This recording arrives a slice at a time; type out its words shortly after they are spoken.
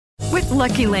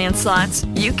Lucky Land Slots,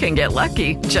 you can get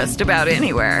lucky just about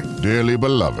anywhere. Dearly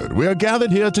beloved, we are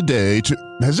gathered here today to...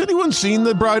 Has anyone seen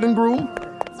the bride and groom?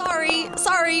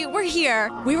 Sorry, we're here.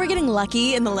 We were getting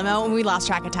lucky in the limo and we lost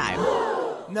track of time.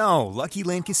 No, Lucky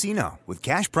Land Casino, with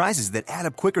cash prizes that add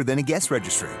up quicker than a guest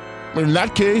registry. In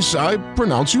that case, I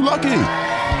pronounce you lucky.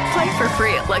 Play for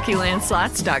free at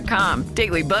LuckyLandSlots.com.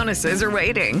 Daily bonuses are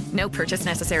waiting. No purchase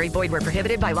necessary. Void where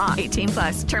prohibited by law.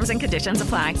 18+. Terms and conditions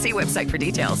apply. See website for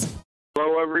details.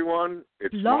 Hello, everyone.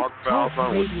 It's Mark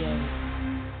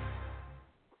Falzon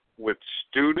with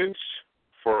Students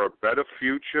for a Better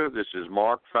Future. This is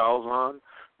Mark Falzon.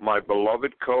 My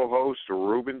beloved co-host,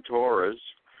 Ruben Torres,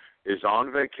 is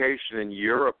on vacation in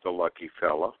Europe, the lucky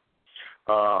fella.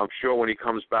 I'm sure when he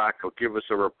comes back, he'll give us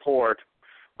a report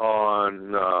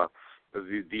on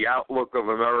the outlook of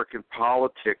American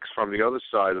politics from the other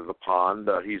side of the pond.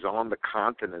 He's on the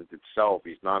continent itself.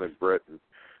 He's not in Britain.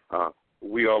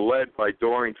 We are led by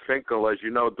Doreen Finkel. As you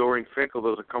know, Doreen Finkel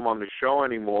doesn't come on the show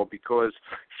anymore because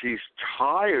she's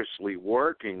tirelessly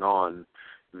working on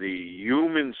the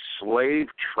human slave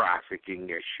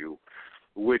trafficking issue,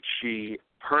 which she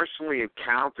personally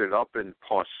encountered up in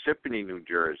Parsippany, New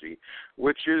Jersey,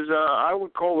 which is, I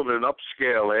would call it an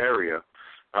upscale area.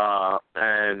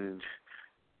 And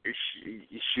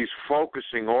she's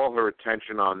focusing all her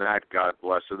attention on that, God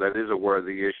bless her. That is a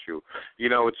worthy issue. You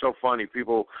know, it's so funny.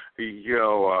 People, we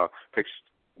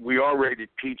are rated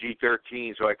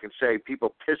PG-13, so I can say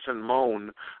people piss and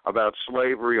moan about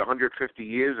slavery 150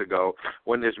 years ago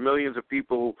when there's millions of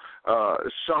people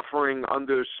suffering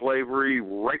under slavery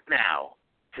right now,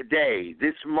 today,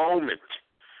 this moment,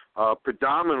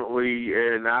 predominantly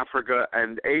in Africa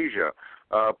and Asia.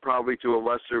 Probably to a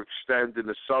lesser extent in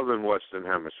the southern Western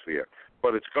Hemisphere.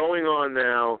 But it's going on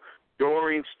now.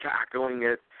 Doreen's tackling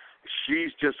it.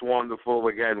 She's just wonderful.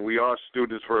 Again, we are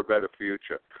Students for a Better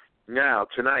Future. Now,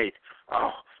 tonight,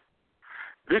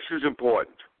 this is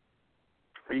important.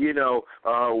 You know,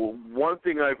 one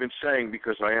thing I've been saying,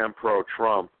 because I am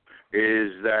pro-Trump,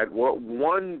 is that what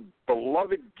one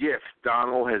beloved gift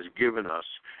Donald has given us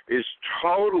is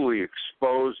totally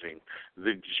exposing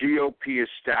the GOP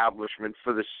establishment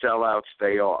for the sellouts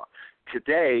they are.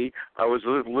 Today, I was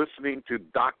listening to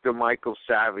Dr. Michael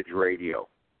Savage Radio,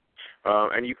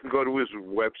 and you can go to his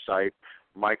website,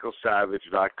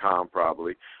 michaelsavage.com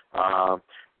probably,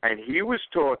 and he was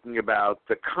talking about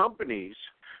the companies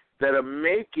that are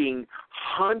making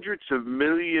hundreds of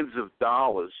millions of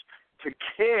dollars to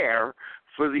care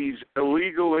for these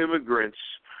illegal immigrants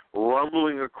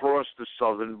rumbling across the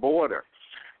southern border.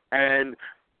 And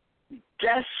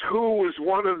guess who was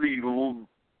one of the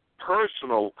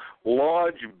personal,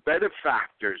 large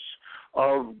benefactors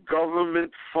of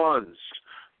government funds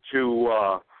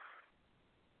to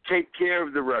take care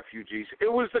of the refugees?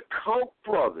 It was the Koch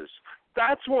brothers.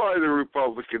 That's why the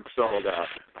Republicans sold out.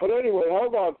 But anyway,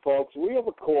 hold on, folks. We have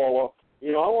a caller.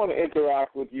 You know, I want to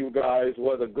interact with you guys,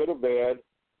 whether good or bad.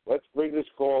 Let's bring this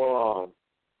caller on.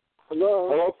 Hello.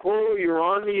 Hello, caller. You're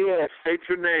on the air. State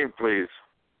your name, please.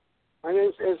 My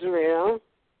name's Israel.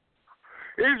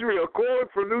 Israel, calling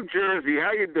from New Jersey.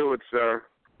 How you doing, sir?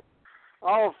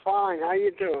 Oh, fine. How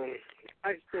you doing?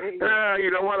 Nice to hear you.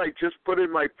 You know what? I just put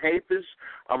in my papers.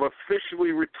 I'm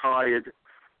officially retired.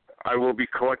 I will be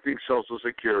collecting Social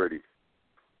Security.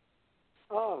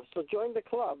 Oh, so join the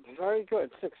club. Very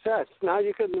good. Success. Now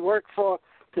you can work to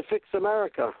fix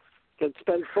America. You can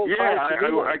spend full time.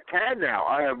 Yeah, I can now.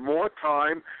 I have more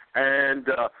time, and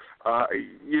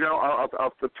you know,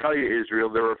 I'll tell you, Israel.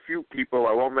 There are a few people.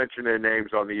 I won't mention their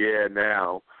names on the air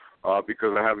now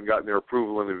because I haven't gotten their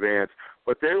approval in advance.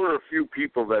 But there were a few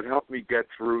people that helped me get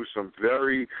through some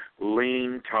very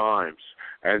lean times,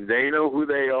 and they know who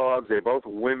they are. They're both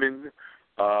women.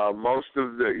 Most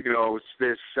of the, you know,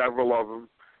 there's several of them,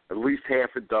 at least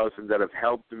half a dozen, that have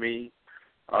helped me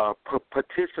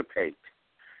participate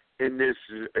in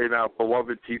our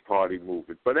beloved Tea Party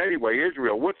movement. But anyway,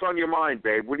 Israel, what's on your mind,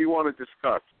 babe? What do you want to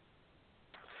discuss?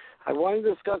 I want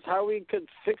to discuss how we could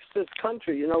fix this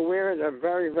country. You know, we're in a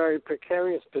very, very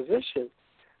precarious position.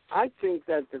 I think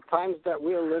that the times that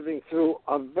we're living through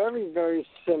are very, very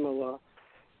similar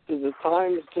to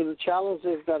the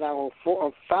challenges that our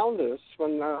founders,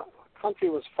 when the country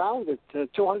was founded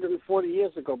 240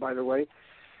 years ago, by the way.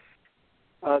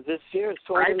 This year is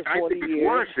 240 I think years. It's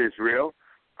worse, Israel.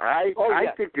 I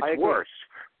think it's worse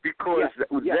because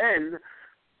then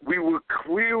we were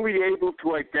clearly able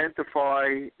to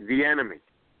identify the enemy.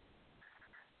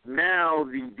 Now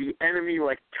the enemy,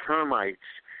 like termites,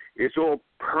 is all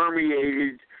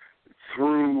permeated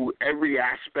through every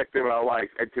aspect of our life.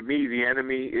 And to me, the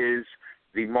enemy is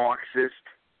the Marxist,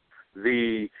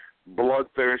 the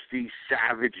bloodthirsty,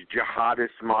 savage,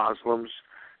 jihadist Muslims,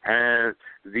 and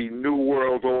the New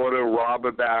World Order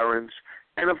robber barons,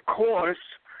 and of course,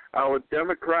 our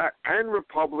Democrat and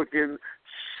Republican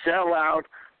sellout,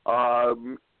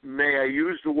 may I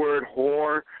use the word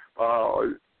whore,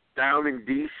 down in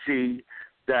D.C.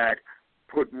 that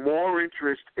put more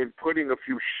interest in putting a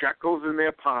few shekels in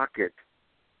their pocket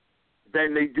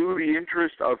than they do the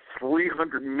interest of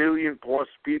 300 million plus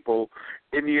people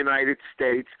in the United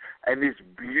States and this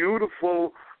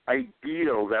beautiful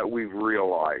ideal that we've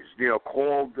realized,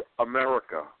 called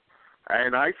America.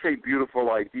 And I say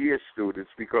beautiful idea,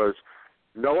 students, because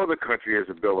no other country has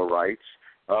a Bill of Rights.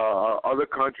 Other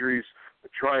countries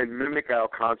try and mimic our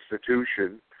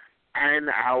Constitution and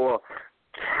our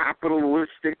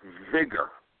capitalistic vigor.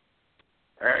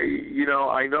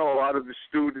 I know a lot of the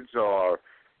students are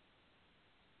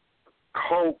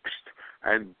coaxed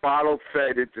and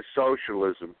bottle-fed into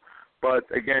socialism. But,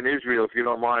 again, Israel, if you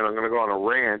don't mind, I'm going to go on a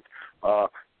rant.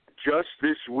 Just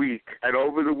this week and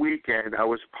over the weekend, I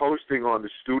was posting on the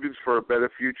Students for a Better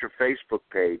Future Facebook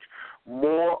page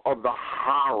more of the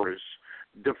horrors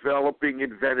developing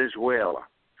in Venezuela.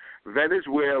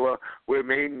 Venezuela, where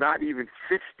maybe not even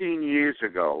 15 years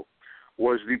ago,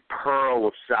 was the pearl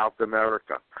of South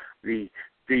America, a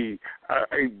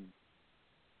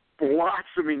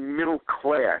blossoming middle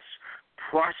class,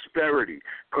 prosperity,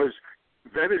 because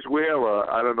Venezuela,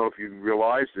 I don't know if you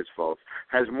realize this, folks,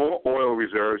 has more oil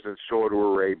reserves than Saudi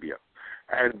Arabia.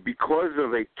 And because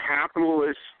of a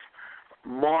capitalist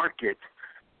market,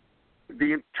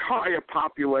 the entire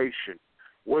population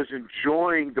was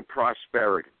enjoying the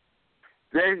prosperity.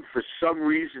 Then, for some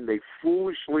reason, they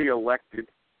foolishly elected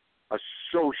a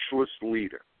socialist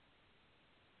leader.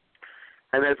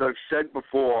 And as I've said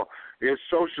before,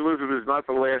 socialism is not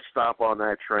the last stop on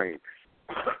that train.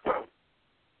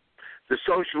 The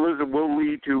socialism will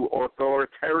lead to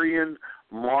authoritarian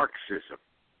Marxism.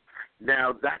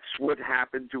 Now, that's what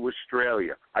happened to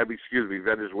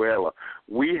Venezuela.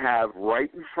 We have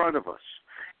right in front of us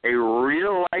a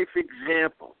real-life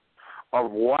example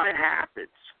of what happens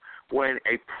when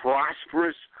a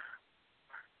prosperous,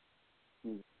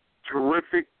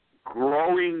 terrific,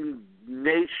 growing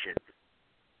nation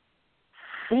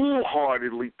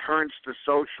foolhardily turns to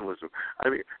socialism. I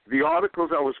mean, the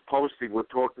articles I was posting were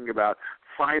talking about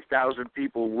 5,000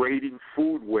 people raiding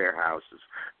food warehouses,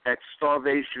 that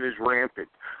starvation is rampant.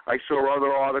 I saw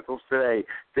other articles today.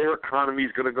 Their economy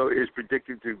is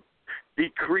predicted to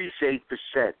decrease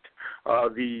 8%.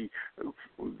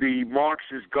 The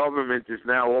Marxist government is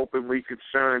now openly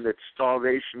concerned that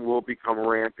starvation will become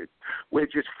rampant, where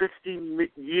just 15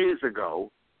 years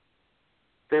ago,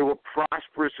 they were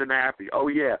prosperous and happy. Oh,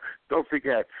 yeah, don't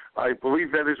forget, I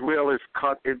believe Venezuela has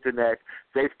cut internet.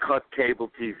 They've cut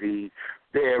cable TV.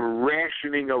 They're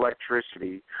rationing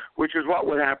electricity, which is what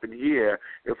would happen here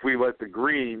if we let the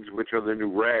Greens, which are the new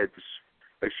Reds,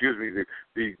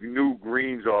 the new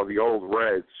Greens are the old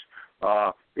Reds,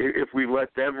 if we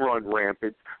let them run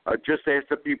rampant, just ask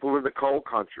the people in the coal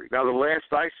country. Now, the last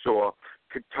I saw,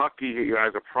 Kentucky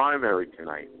has a primary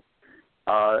tonight.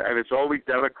 And it's only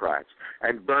Democrats.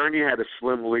 And Bernie had a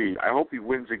slim lead. I hope he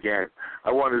wins again.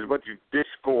 I want as much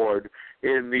discord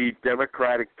in the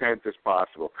Democratic tent as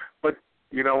possible. But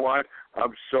you know what?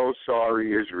 I'm so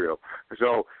sorry, Israel.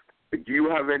 So do you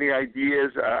have any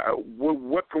ideas?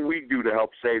 What can we do to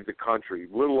help save the country,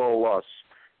 little old us?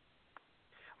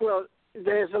 Well,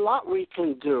 there's a lot we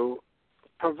can do,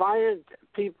 provided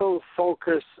people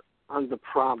focus on the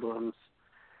problems.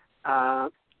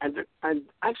 And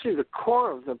actually the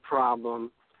core of the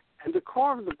problem,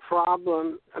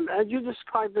 and you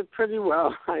described it pretty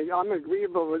well. I'm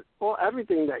agreeable with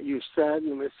everything that you said,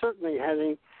 and we're certainly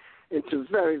heading into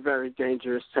very, very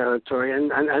dangerous territory.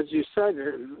 And as you said,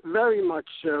 very much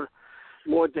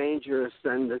more dangerous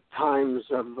than the times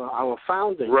of our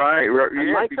founding.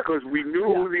 Right. Because we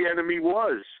knew who the enemy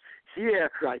was. Here,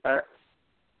 right.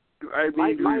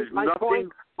 There's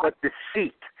nothing but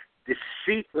deceit.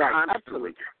 Deceit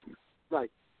constantly. Right.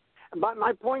 But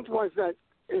my point was that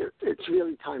it's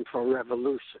really time for a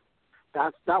revolution.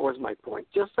 That was my point.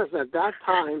 Just as at that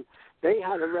time they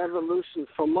had a revolution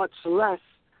for much less,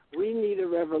 we need a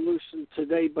revolution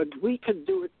today, but we could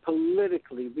do it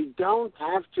politically. We don't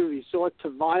have to resort to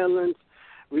violence.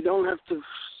 We don't have to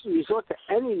resort to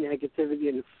any negativity.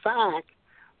 In fact,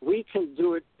 we can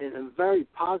do it in a very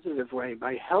positive way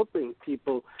by helping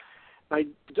people, by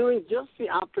doing just the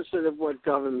opposite of what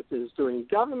government is doing.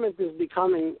 Government is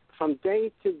becoming, from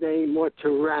day to day, more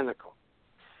tyrannical.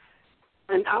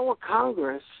 And our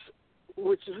Congress,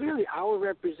 which is really our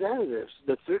representatives,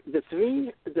 the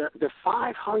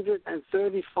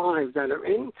 535 that are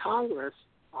in Congress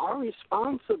are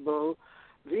responsible.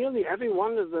 Really, every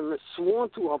one of them is sworn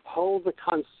to uphold the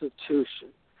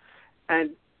Constitution.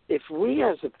 And if we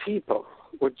as a people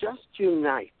would just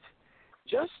unite,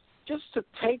 just to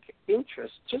take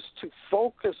interest, just to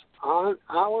focus on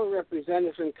our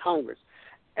representatives in Congress.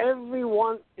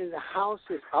 Everyone in the House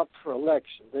is up for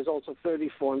election. There's also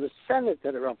 34 in the Senate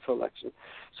that are up for election.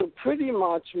 So pretty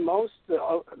much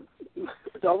the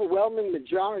overwhelming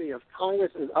majority of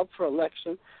Congress is up for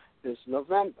election this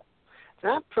November.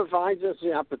 That provides us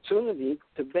the opportunity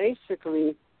to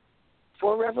basically,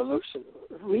 for revolution.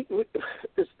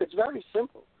 It's very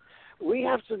simple. We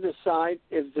have to decide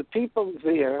if the people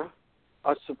there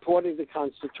are supporting the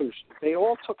Constitution. They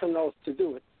all took an oath to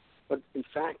do it, but in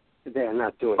fact, they are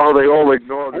not doing it. Oh, they all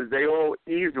ignore it. They all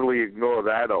easily ignore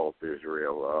that oath,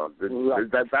 Israel.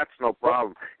 Right. That's no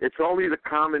problem. It's only the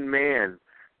common man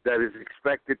that is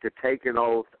expected to take an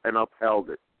oath and upheld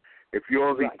it. If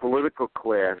you're the political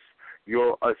class,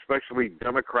 you're especially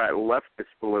Democrat leftist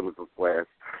political class,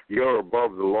 you're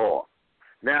above the law.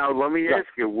 Now, let me ask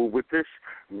you, with this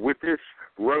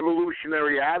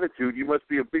revolutionary attitude, you must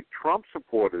be a big Trump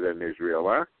supporter then, Israel,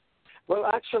 huh? Well,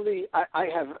 actually, I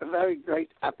have very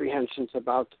great apprehensions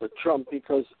about Trump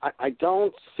because I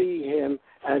don't see him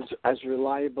as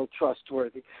reliable,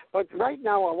 trustworthy. But right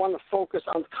now, I want to focus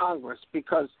on Congress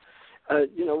because,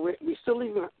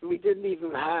 we didn't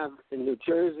even have in New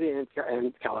Jersey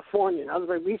and California. In other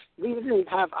words, we didn't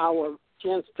have our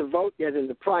chance to vote yet in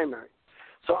the primary.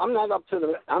 So I'm not up to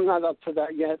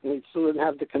that yet, and we still didn't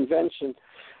have the convention.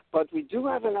 But we do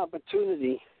have an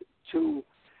opportunity to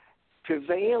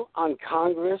prevail on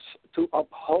Congress to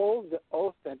uphold the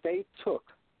oath that they took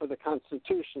for the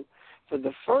Constitution. For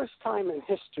the first time in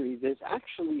history, there's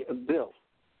actually a bill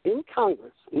in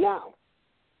Congress now,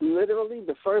 literally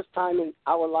the first time in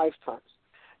our lifetimes,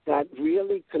 that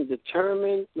really can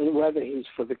determine whether he's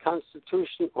for the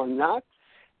Constitution or not.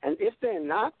 And if they're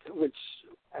not, which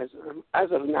as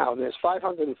of now, there's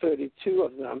 532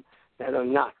 of them that are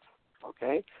not,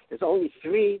 okay? There's only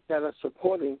 3 that are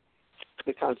supporting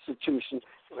the Constitution.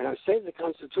 When I say the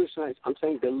Constitution, I'm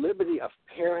saying the liberty of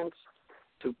parents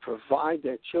to provide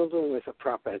their children with a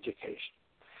proper education.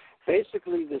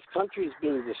 Basically, this country is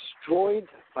being destroyed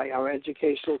by our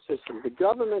educational system. The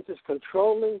government is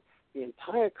controlling the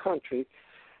entire country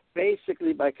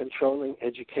basically by controlling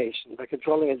education. By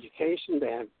controlling education,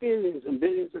 they have billions and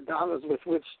billions of dollars with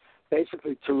which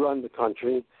basically to run the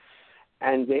country.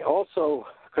 And they also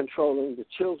controlling the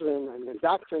children and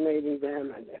indoctrinating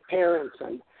them and their parents.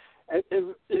 And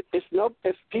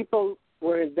if people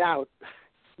were in doubt,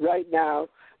 right now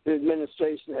the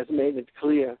administration has made it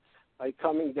clear by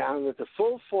coming down with the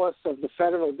full force of the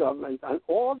federal government on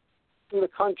all in the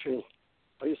country.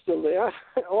 Are you still there?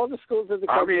 All the schools in the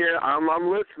country. I'm here. I'm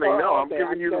listening. I'm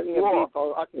giving you the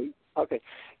floor. Okay.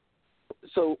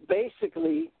 So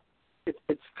basically,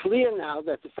 it's clear now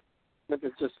that the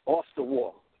government is just off the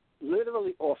wall,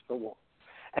 literally off the wall.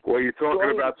 Well, you're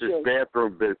talking about this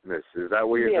bathroom business. Is that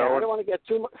where you're going? Yeah, I don't want to get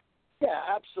too much. Yeah,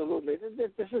 absolutely.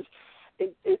 This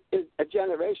is a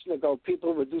generation ago.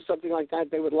 People would do something like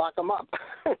that. They would lock them up.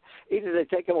 Either they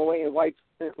take them away in white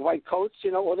coats,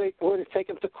 or they take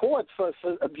them to court for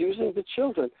abusing the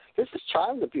children. This is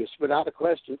child abuse, without a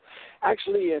question.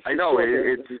 Actually, if I know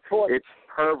it's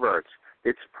perverts.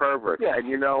 It's perverts, yeah.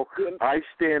 And I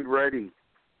stand ready,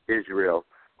 Israel,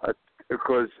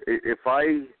 because if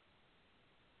I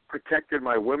protected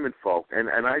my women folk, and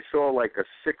I saw like a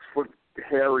 6-foot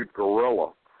hairy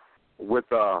gorilla with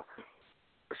a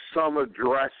summer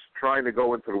dress trying to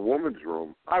go into the woman's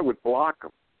room, I would block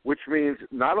him, which means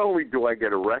not only do I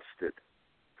get arrested,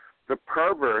 the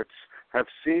perverts have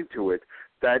seen to it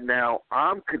that now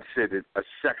I'm considered a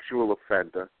sexual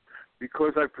offender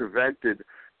because I prevented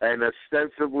an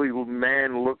ostensibly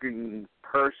man-looking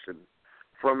person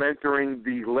from entering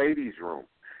the ladies' room.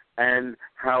 And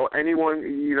how anyone,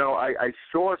 I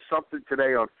saw something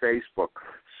today on Facebook,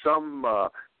 some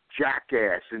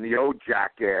jackass in the old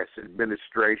jackass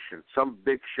administration, some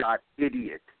big shot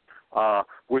idiot,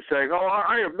 was saying,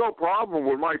 I have no problem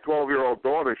with my 12-year-old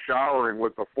daughter showering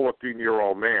with a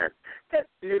 14-year-old man.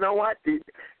 You know what?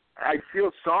 I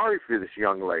feel sorry for this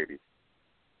young lady.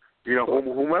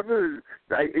 Whomever,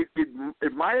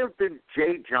 it might have been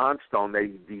Jay Johnstone,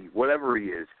 the whatever he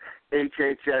is,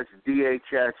 HHS,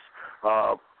 DHS,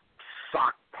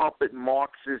 sock puppet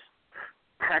Marxist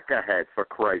peckerhead, for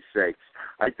Christ's sakes.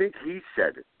 I think he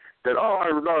said it. That,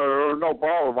 I have no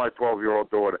problem with my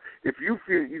 12-year-old daughter. If you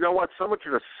feel, someone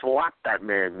should have slapped that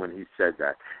man when he said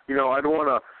that. I don't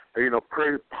want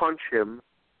punch him.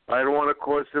 I don't want to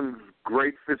cause him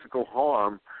great physical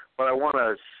harm, but I want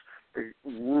to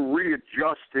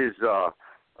readjust his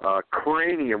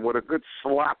cranium with a good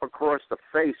slap across the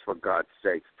face, for God's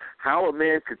sakes. How a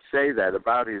man could say that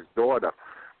about his daughter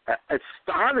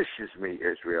astonishes me,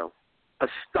 Israel.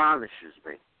 Astonishes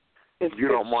me. You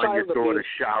don't mind your daughter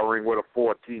showering with a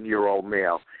 14-year-old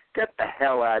male. Get the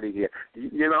hell out of here.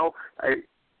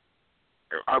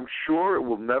 I'm sure it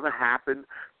will never happen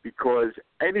because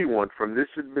anyone from this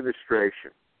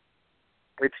administration,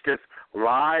 it's just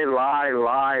lie, lie,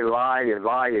 lie, lie, and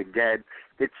lie again.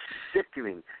 It's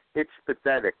sickening. It's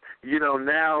pathetic.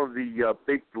 Now the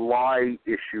big lie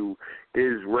issue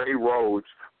is Ray Rhodes,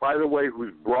 by the way,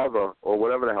 whose brother, or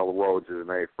whatever the hell Rhodes'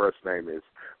 first name is,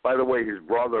 by the way, his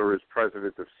brother is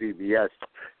president of CBS.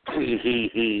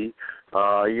 To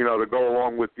go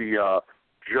along with the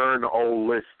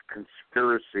journalist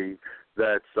conspiracy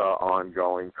that's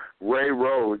ongoing. Ray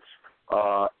Rhodes,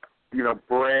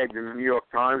 bragged in the New York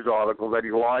Times article that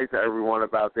he lied to everyone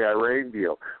about the Iran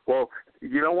deal. Well,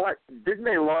 you know what? Didn't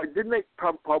they lie? Didn't they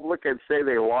come public and say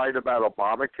they lied about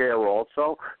Obamacare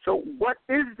also? So what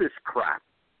is this crap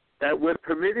that we're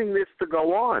permitting this to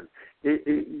go on?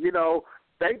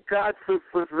 Thank God for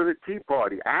the Tea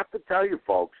Party. I have to tell you,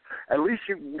 folks, at least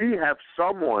we have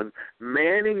someone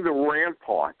manning the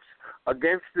ramparts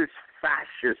against this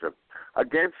fascism,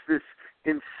 against this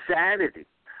insanity,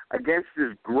 against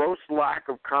this gross lack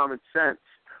of common sense.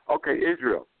 Okay,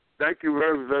 Israel, thank you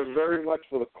very, very, very much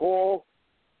for the call.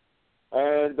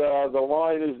 And the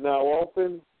line is now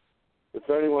open. If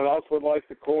anyone else would like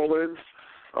to call in,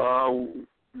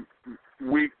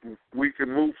 we can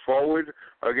move forward.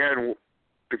 Again,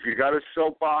 if you got a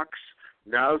soapbox,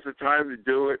 now's the time to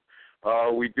do it.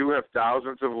 We do have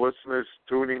thousands of listeners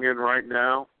tuning in right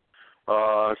now.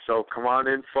 So come on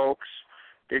in, folks.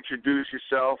 Introduce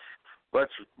yourself.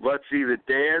 Let's either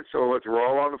dance or let's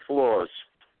roll on the floors.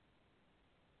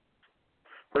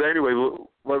 But anyway,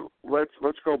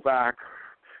 let's go back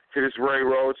to this Ray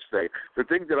Rhodes thing. The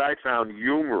thing that I found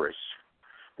humorous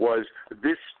was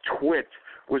this twit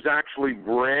was actually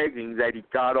bragging that he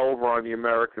got over on the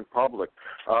American public.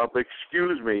 But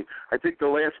excuse me, I think the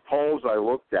last polls I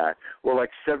looked at were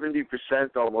like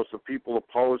 70% almost of people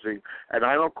opposing, and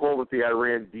I don't call it the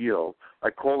Iran deal. I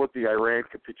call it the Iran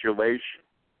capitulation.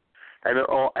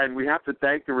 And we have to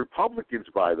thank the Republicans,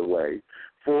 by the way,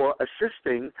 for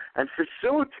assisting and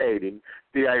facilitating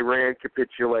the Iran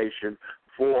capitulation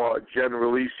for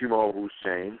Generalissimo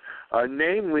Hussein,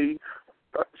 namely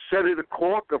Senator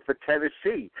Corker for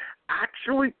Tennessee,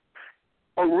 actually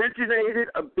originated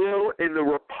a bill in the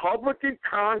Republican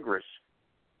Congress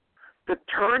to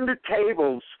turn the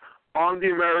tables on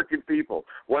the American people.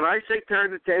 When I say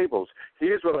turn the tables,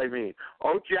 here's what I mean.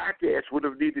 Jackass would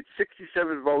have needed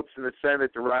 67 votes in the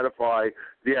Senate to ratify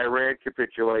the Iran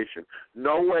capitulation.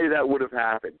 No way that would have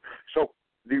happened. So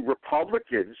the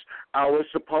Republicans, our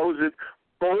supposed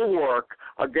bulwark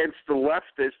against the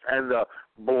leftists and the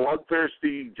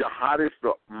bloodthirsty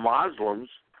jihadist Muslims,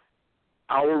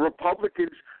 our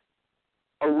Republicans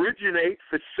originate,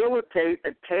 facilitate,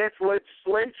 and pass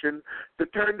legislation to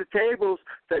turn the tables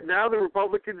that now the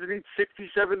Republicans need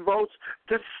 67 votes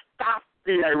to stop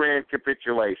the Iran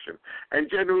capitulation. And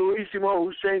Generalissimo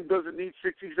Hussein doesn't need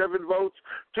 67 votes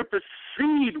to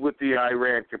proceed with the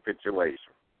Iran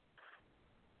capitulation.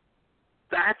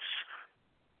 That's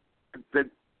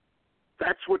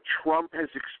what Trump has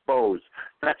exposed.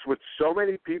 That's what so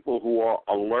many people who are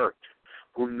alert,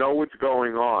 who know what's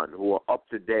going on, who are up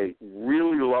to date,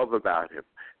 really love about him.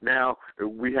 Now,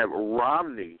 we have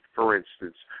Romney, for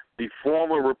instance, the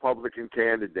former Republican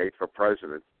candidate for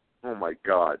president. Oh, my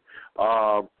God.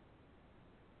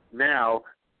 Now,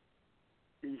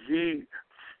 he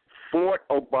fought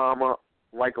Obama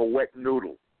like a wet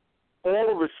noodle.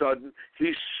 All of a sudden,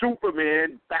 he's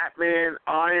Superman, Batman,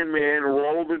 Iron Man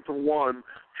rolled into one,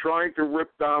 trying to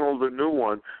rip Donald a new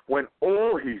one, when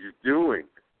all he's doing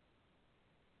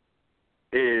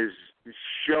is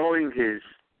showing his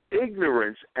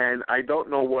ignorance and I don't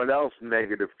know what else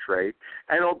negative trait.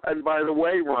 And by the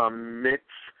way, Ron Mitz,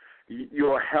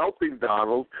 you're helping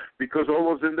Donald because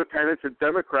all those independents and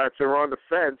Democrats are on the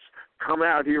fence, come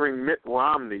out hearing Mitt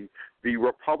Romney, the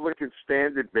Republican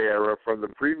standard bearer from the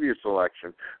previous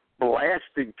election,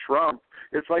 blasting Trump.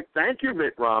 It's like, thank you,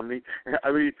 Mitt Romney.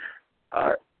 I mean,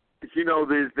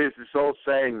 there's this old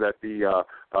saying that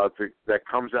that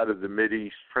comes out of the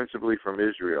Mideast, principally from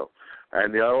Israel.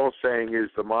 And the old saying is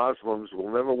the Muslims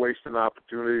will never waste an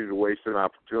opportunity to waste an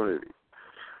opportunity.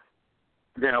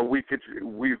 Now, we've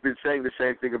been saying the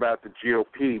same thing about the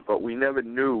GOP, but we never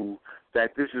knew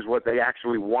that this is what they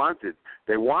actually wanted.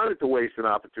 They wanted to waste an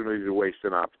opportunity to waste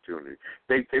an opportunity.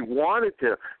 They wanted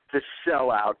to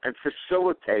sell out and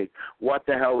facilitate what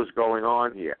the hell is going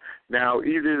on here. Now,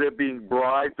 either they're being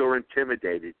bribed or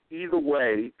intimidated. Either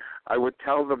way, I would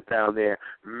tell them down there,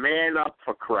 man up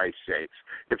for Christ's sakes.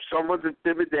 If someone's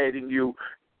intimidating you,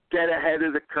 get ahead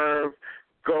of the curve,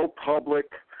 go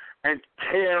public, and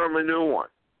tear them a new one.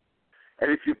 And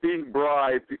if you're being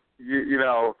bribed,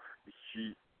 you're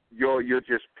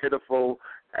just pitiful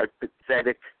and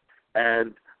pathetic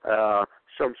and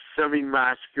some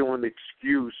semi-masculine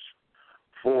excuse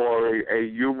for a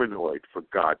humanoid, for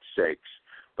God's sakes.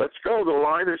 Let's go. The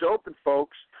line is open,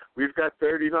 folks. We've got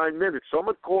 39 minutes.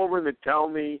 Someone call in and tell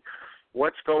me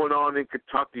what's going on in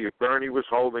Kentucky if Bernie was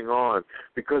holding on,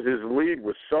 because his lead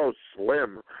was so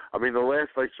slim. I mean, the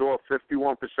last I saw,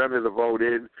 51% of the vote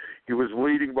in. He was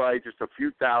leading by just a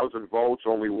few thousand votes,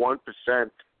 only 1%,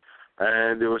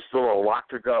 and there was still a lot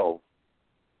to go.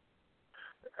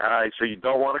 All right, so you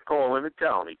don't want to call in and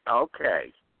tell me.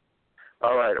 Okay.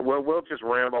 All right, well, we'll just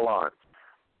ramble on.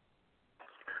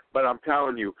 But I'm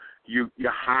telling you, you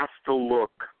have to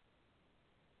look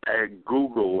and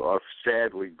Google, or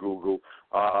sadly Google,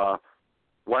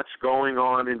 what's going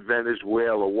on in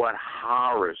Venezuela, what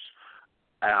horrors.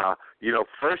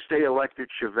 First they elected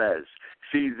Chavez.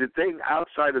 See, the thing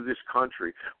outside of this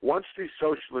country, once these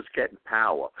socialists get in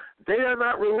power, they are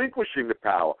not relinquishing the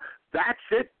power. That's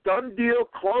it, done deal,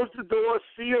 close the door,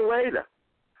 see you later.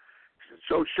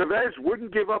 So Chavez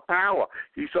wouldn't give up power.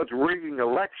 He starts rigging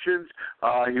elections.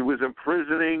 He was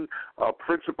imprisoning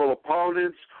principal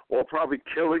opponents, or probably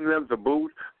killing them to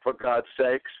boot, for God's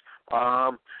sakes.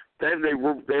 Then they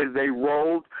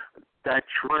rolled that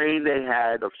train they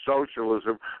had of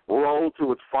socialism, rolled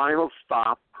to its final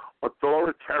stop,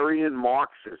 authoritarian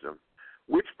Marxism,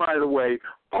 which, by the way,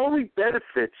 only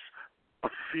benefits a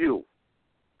few.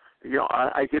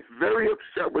 I get very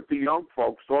upset with the young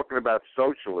folks talking about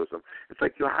socialism. It's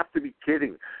like, you have to be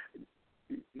kidding.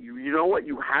 You know what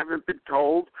you haven't been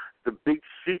told? The big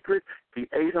secret, the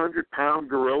 800-pound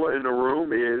gorilla in the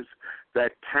room, is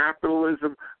that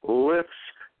capitalism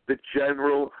lifts the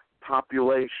general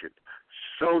population.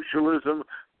 Socialism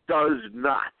does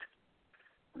not.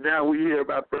 Now we hear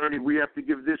about Bernie, we have to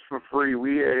give this for free.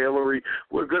 We hear Hillary,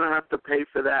 we're going to have to pay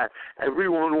for that.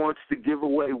 Everyone wants to give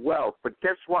away wealth. But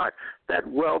guess what? That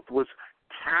wealth was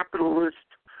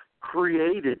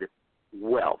capitalist-created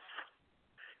wealth.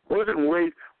 It wasn't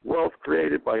wealth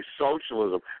created by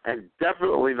socialism, and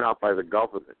definitely not by the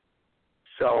government.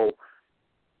 So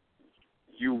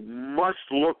you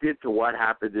must look into what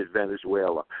happened in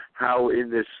Venezuela, how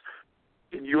in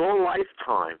your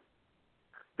lifetime,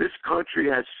 this country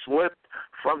has slipped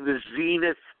from the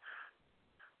zenith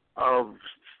of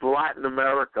Latin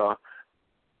America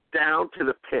down to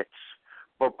the pits.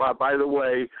 But by the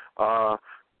way,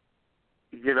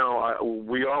 we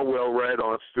are well read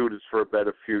on Students for a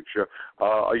Better Future.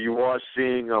 You are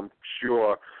seeing, I'm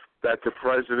sure, that the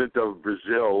president of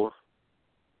Brazil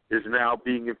is now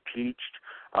being impeached.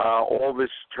 All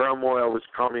this turmoil is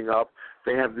coming up.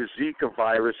 They have the Zika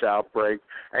virus outbreak,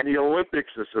 and the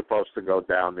Olympics are supposed to go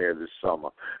down there this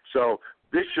summer. So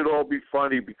this should all be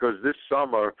funny, because this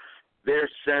summer their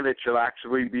Senate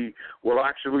will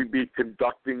actually be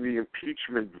conducting the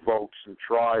impeachment votes and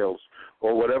trials,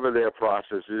 or whatever their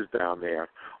process is down there,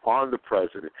 on the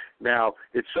president. Now,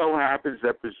 it so happens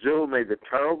that Brazil made the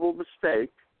terrible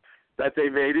mistake that they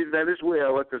made in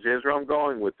Venezuela, because here's where I'm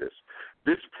going with this.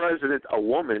 This president, a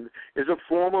woman, is a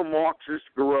former Marxist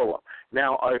guerrilla.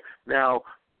 Now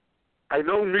I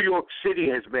know New York City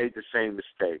has made the same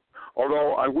mistake,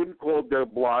 although I wouldn't call De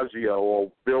Blasio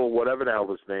or Bill, whatever the hell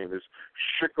his name is,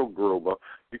 Schicklgruber,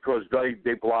 because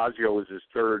De Blasio is his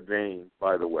third name,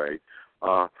 by the way.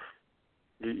 Although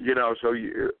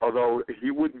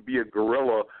he wouldn't be a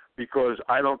guerrilla, because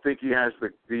I don't think he has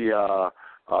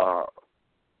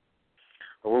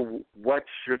what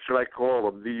should I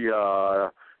call them?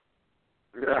 The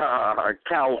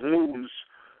Calhouns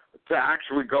to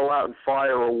actually go out and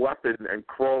fire a weapon and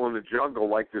crawl in the jungle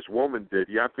like this woman did.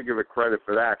 You have to give her credit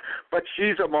for that. But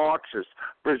she's a Marxist.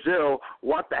 Brazil,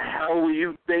 what the hell were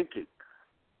you thinking?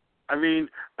 I mean,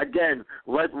 again,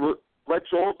 let's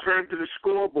all turn to the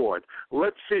scoreboard.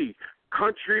 Let's see.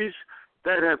 Countries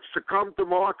that have succumbed to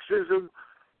Marxism,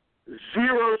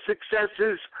 0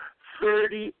 successes,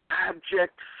 30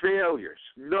 abject failures.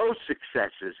 No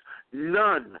successes.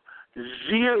 None.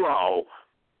 0.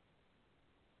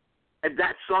 And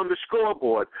that's on the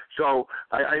scoreboard. So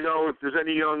I know if there's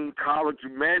any young college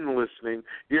men listening,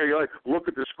 you're like, look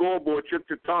at the scoreboard, check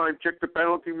the time, check the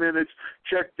penalty minutes,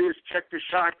 check this, check the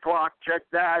shot clock, check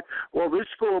that. Well, this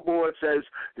scoreboard says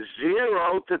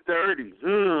 0 to 30.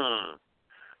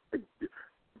 Do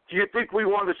you think we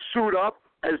want to suit up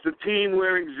as the team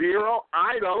wearing 0?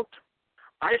 I don't.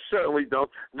 I certainly don't.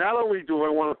 Not only do I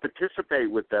want to participate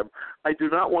with them, I do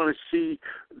not want to see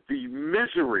the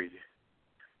misery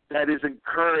that is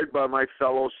incurred by my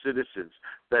fellow citizens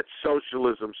that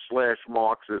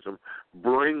socialism/Marxism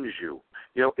brings you.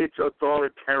 You know, it's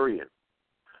authoritarian.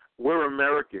 We're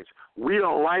Americans. We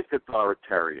don't like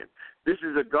authoritarian. This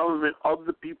is a government of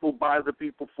the people, by the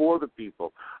people, for the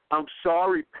people. I'm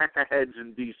sorry, peckerheads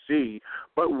in D.C.,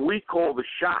 but we call the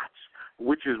shots,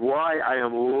 which is why I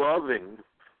am loving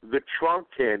the Trump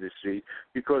candidacy,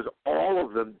 because all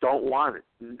of them don't want it,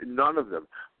 none of them.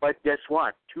 But guess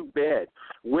what? Too bad.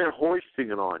 We're hoisting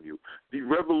it on you. The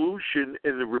revolution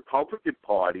in the Republican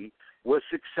Party was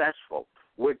successful.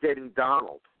 We're getting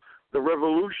Donald. The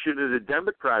revolution in the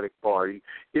Democratic Party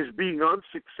is being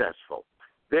unsuccessful.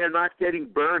 They're not getting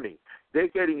Bernie. They're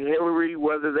getting Hillary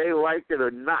whether they like it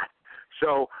or not.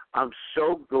 So I'm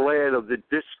so glad of the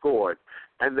discord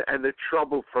and the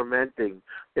trouble fermenting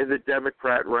in the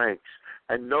Democrat ranks.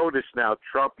 And notice now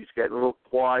Trump, he's getting a little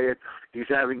quiet. He's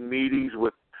having meetings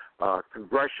with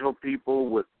congressional people,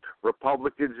 with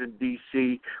Republicans in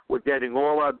D.C. We're getting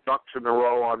all our ducks in a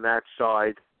row on that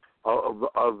side of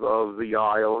the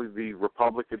aisle, the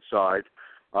Republican side.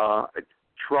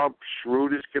 Trump,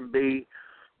 shrewd as can be,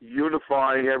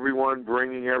 unifying everyone,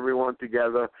 bringing everyone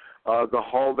together. The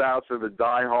holdouts and the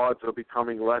diehards are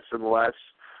becoming less and less,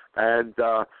 and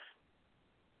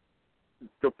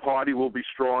the party will be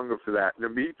stronger for that. In the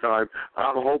meantime,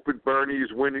 I'm hoping Bernie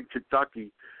is winning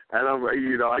Kentucky, and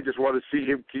I just want to see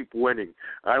him keep winning.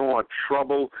 I want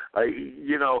trouble.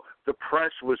 The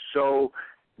press was so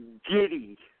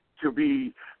giddy to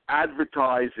be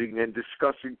advertising and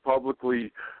discussing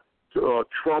publicly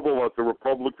trouble at the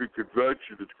Republican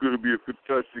convention. It's going to be a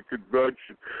contested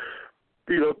convention.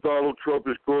 Donald Trump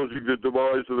is causing the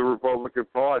demise of the Republican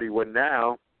Party, when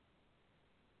now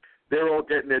they're all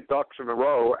getting their ducks in a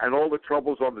row, and all the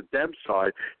trouble's on the Dem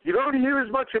side. You don't hear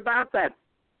as much about that,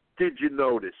 did you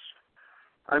notice?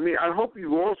 I mean, I hope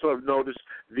you also have noticed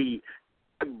the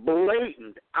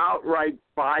blatant, outright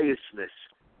biasness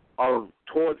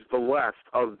towards the left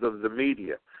of the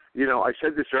media. I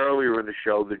said this earlier in the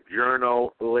show, the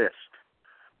journo list.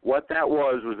 What that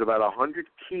was about 100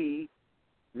 key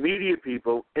media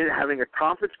people having a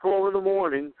conference call in the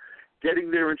morning,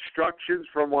 getting their instructions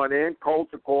from what Ann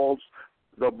Coulter calls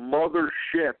the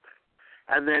mothership,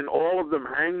 and then all of them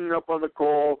hanging up on the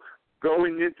call,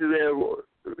 going into their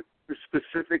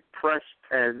specific press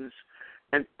pens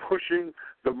and pushing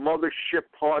the mothership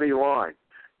party line.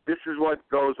 This is what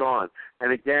goes on.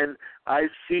 And again,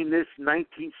 I've seen this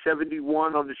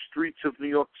 1971 on the streets of New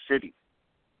York City,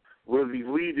 where the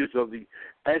leaders of the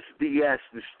SDS,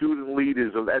 the student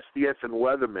leaders of SDS and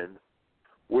Weatherman,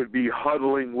 would be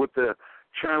huddling with the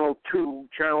Channel 2,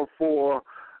 Channel 4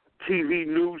 TV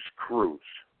news crews.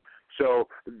 So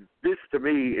this, to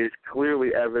me, is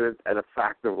clearly evident and a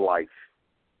fact of life.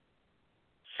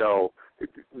 So,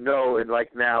 and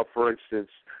like now, for instance,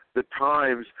 the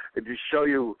Times, to show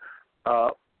you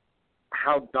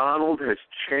how Donald has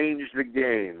changed the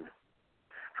game,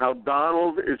 how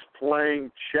Donald is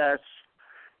playing chess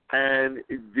and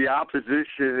the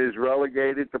opposition is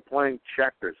relegated to playing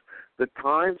checkers. The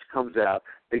Times comes out.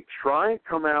 They try and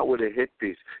come out with a hit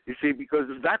piece. You see, because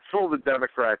that's all the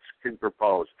Democrats can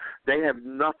propose. They have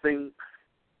nothing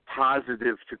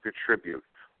positive to contribute.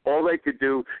 All they could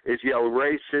do is yell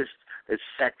racist, is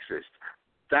sexist.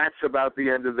 That's about the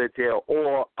end of their tale.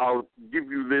 Or I'll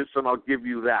give you this and I'll give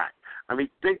you that. I mean,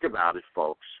 think about it,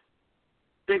 folks.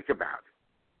 Think about it.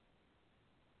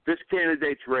 This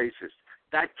candidate's racist.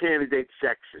 That candidate's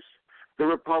sexist. The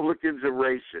Republicans are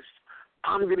racist.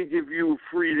 I'm going to give you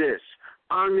free this.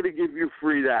 I'm going to give you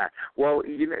free that. Well,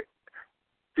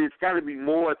 there's got to be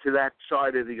more to that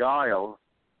side of the aisle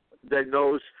than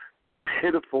those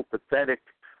pitiful, pathetic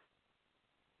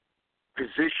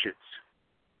positions.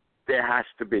 There has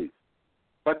to be.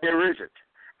 But there isn't.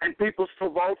 And people still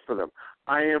vote for them.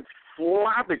 I am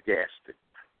flabbergasted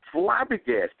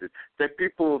that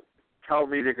people tell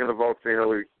me they're going to vote for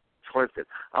Hillary Clinton.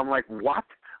 I'm like, what?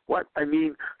 What? I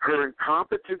mean, her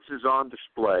incompetence is on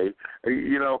display.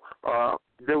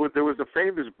 There was a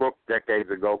famous book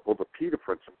decades ago called The Peter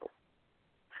Principle.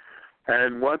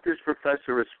 And what this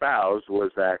professor espoused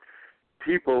was that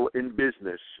people in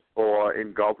business or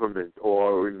in government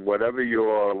or in whatever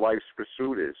your life's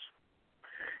pursuit is,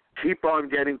 keep on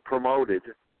getting promoted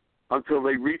until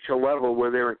they reach a level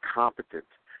where they're incompetent,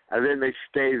 and then they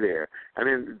stay there. And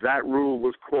then that rule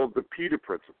was called the Peter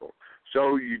principle.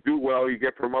 So you do well, you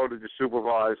get promoted to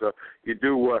supervisor. You're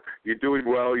doing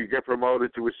well, you get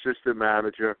promoted to assistant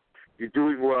manager. You're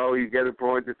doing well, you get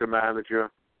appointed to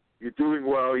manager. You're doing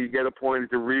well, you get appointed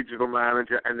to regional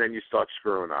manager, and then you start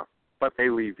screwing up. But they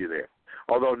leave you there.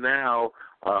 Although now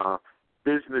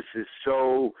business is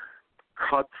so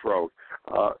cutthroat.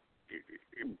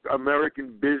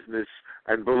 American business,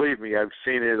 and believe me, I've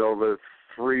seen it over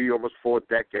 3, almost 4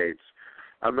 decades.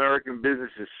 American business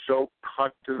is so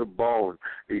cut to the bone.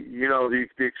 You know,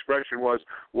 the expression was,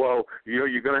 well, you know,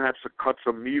 you're going to have to cut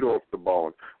some meat off the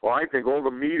bone. Well, I think all the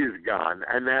meat is gone,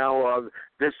 and now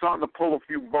they're starting to pull a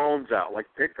few bones out, like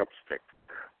pickup sticks,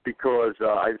 because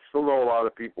I still know a lot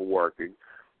of people working.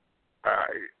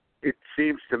 It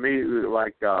seems to me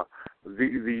like the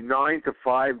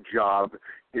 9-to-5 job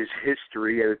is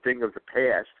history and a thing of the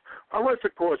past, unless,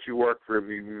 of course, you work for a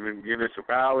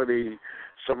municipality,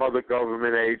 some other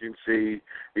government agency,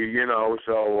 you know,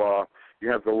 so you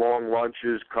have the long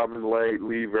lunches, come in late,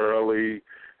 leave early,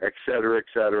 et cetera, et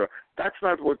cetera. That's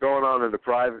not what's going on in the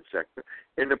private sector.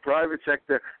 In the private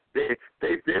sector, they're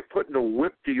putting a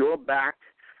whip to your back,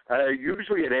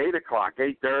 usually at 8 o'clock,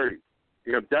 8:30,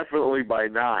 you know, definitely by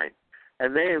 9,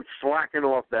 and they ain't slacking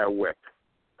off that whip.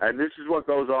 And this is what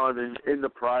goes on in the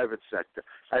private sector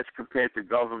as compared to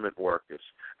government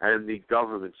workers and the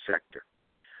government sector.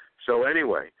 So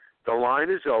anyway, the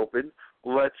line is open.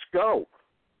 Let's go.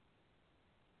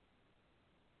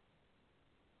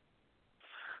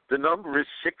 The number is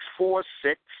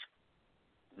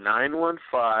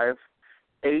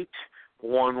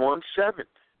 646-915-8117.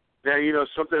 Now, you know,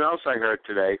 something else I heard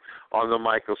today on the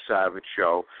Michael Savage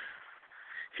Show.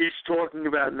 He's talking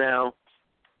about now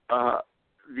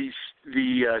the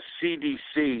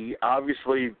CDC,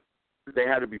 obviously they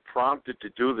had to be prompted to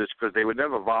do this because they would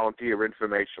never volunteer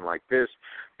information like this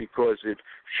because it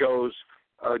shows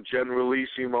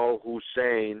Generalissimo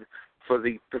Hussein, for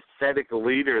the pathetic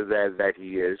leader that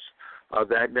he is,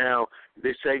 that now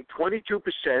they're saying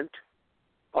 22%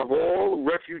 of all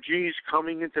refugees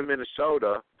coming into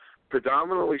Minnesota,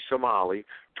 predominantly Somali,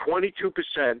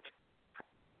 22%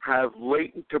 have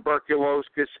latent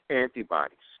tuberculosis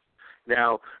antibodies.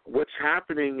 Now, what's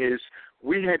happening is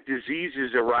we had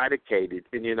diseases eradicated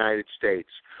in the United States.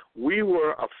 We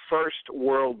were a first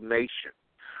world nation.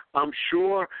 I'm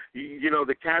sure, you know,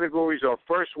 the categories are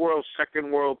first world,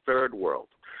 second world, third world.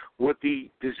 With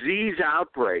the disease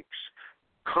outbreaks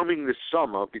coming this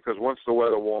summer, because once the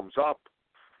weather warms up,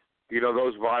 you know,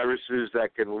 those viruses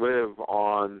that can live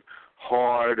on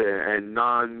hard and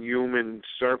non-human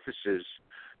surfaces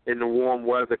in the warm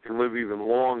weather can live even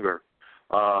longer.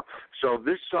 So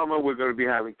this summer we're going to be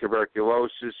having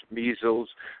tuberculosis, measles,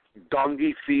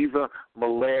 dengue fever,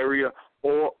 malaria.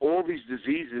 All these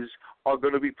diseases are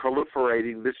going to be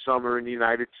proliferating this summer in the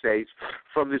United States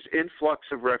from this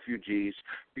influx of refugees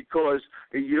because,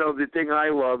 you know, the thing I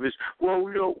love is, well,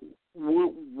 you know,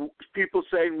 people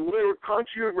saying we're a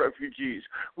country of refugees.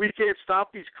 We can't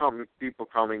stop these people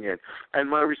coming in. And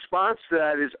my response to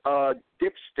that is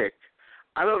dipstick.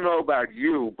 I don't know about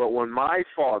you, but when my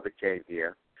father came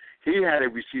here, he had to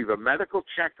receive a medical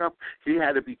checkup. He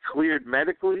had to be cleared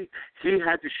medically. He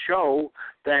had to show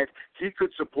that he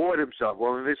could support himself.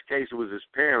 Well, in this case, it was his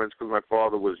parents because my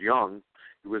father was young.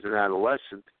 He was an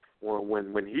adolescent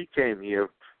when he came here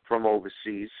from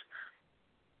overseas.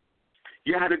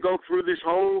 You had to go through this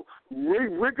whole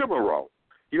rigmarole.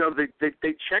 You know,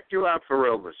 they checked you out for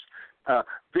illness.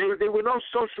 There were no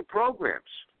social programs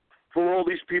for all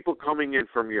these people coming in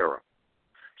from Europe.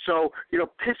 So, you know,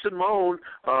 piss and moan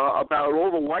about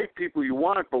all the white people you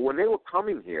want, but when they were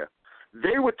coming here,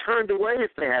 they were turned away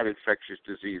if they had infectious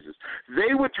diseases.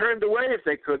 They were turned away if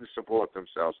they couldn't support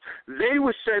themselves. They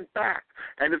were sent back.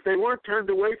 And if they weren't turned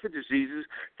away for diseases,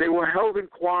 they were held and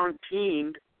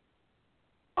quarantined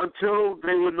until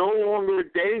they were no longer a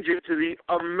danger to the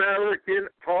American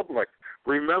public.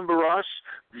 Remember us?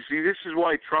 You see, this is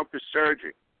why Trump is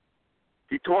surging.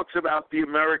 He talks about the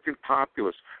American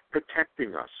populace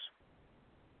protecting us.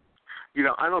 You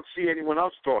know, I don't see anyone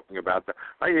else talking about that.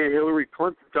 I hear Hillary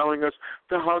Clinton telling us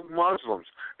to hug Muslims.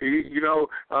 You know,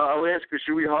 I'll ask her,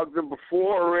 should we hug them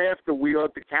before or after we are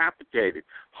decapitated?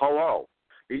 Hello.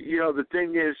 You know, the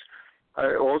thing is,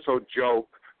 I also joke,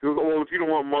 well, if you don't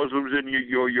want Muslims in,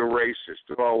 you're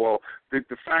racist. Oh, well,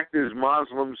 the fact is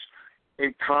Muslims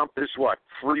encompass,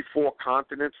 3-4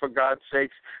 continents, for God's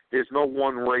sakes? There's no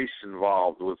one race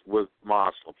involved with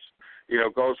Muslims. You know,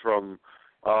 it goes from,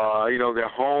 you know, their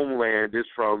homeland is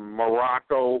from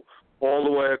Morocco all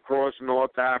the way across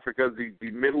North Africa, the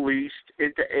Middle East,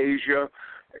 into Asia,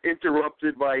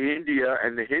 interrupted by India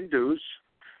and the Hindus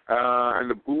and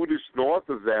the Buddhists north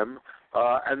of them,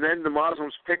 and then the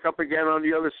Muslims pick up again on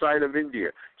the other side of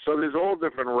India. So there's all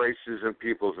different races and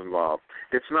peoples involved.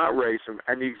 It's not racism.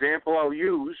 And the example I'll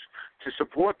use to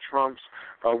support Trump's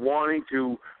wanting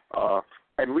to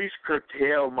at least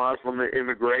curtail Muslim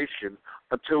immigration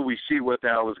until we see what the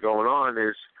hell is going on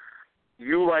is,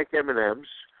 you like M&Ms.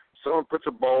 Someone puts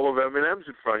a bowl of M&Ms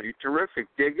in front of you. Terrific.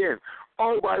 Dig in.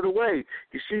 Oh, by the way,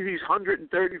 you see these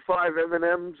 135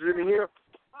 M&Ms in here?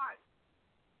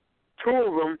 Two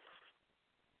of them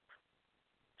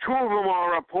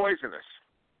are poisonous.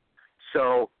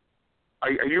 So,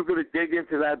 are you going to dig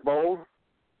into that bowl?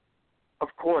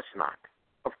 Of course not.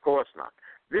 Of course not.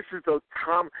 This is called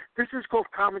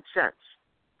common sense.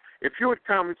 If you had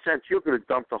common sense, you're going to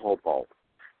dump the whole bowl.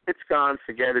 It's gone.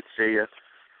 Forget it. See ya.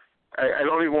 I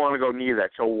don't even want to go near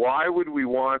that. So why would we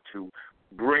want to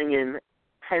bring in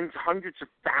tens, hundreds of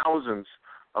thousands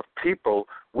of people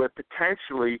where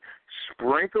potentially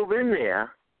sprinkled in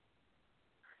there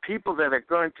people that are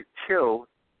going to kill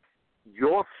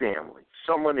your family,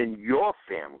 someone in your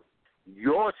family,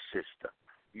 your sister,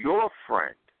 your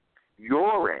friend,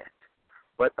 your aunt.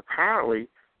 But apparently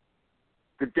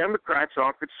the Democrats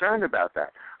aren't concerned about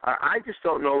that. I just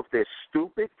don't know if they're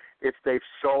stupid, if they've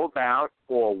sold out,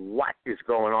 or what is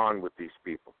going on with these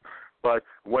people. But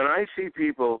when I see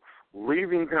people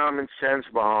leaving common sense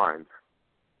behind,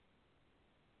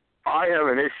 I have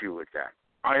an issue with that.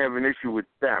 I have an issue with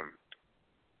them.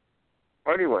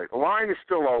 Anyway, the line is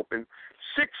still open,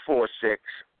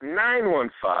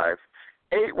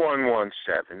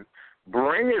 646-915-8117.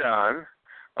 Bring it on.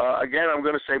 Again, I'm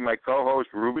going to say my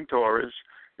co-host, Ruben Torres,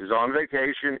 is on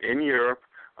vacation in Europe.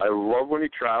 I love when he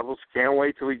travels. Can't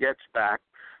wait till he gets back.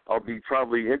 I'll be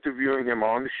probably interviewing him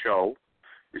on the show.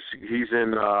 He's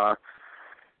in,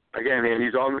 again, and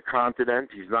he's on the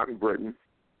continent. He's not in Britain.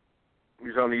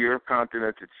 He's on the Europe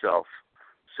continent itself.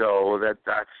 So that's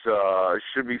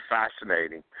should be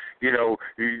fascinating. You know,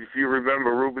 if you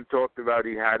remember, Ruben talked about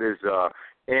he had his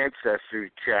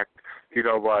ancestry checked,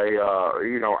 by,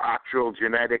 actual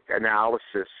genetic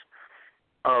analysis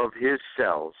of his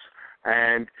cells.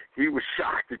 And he was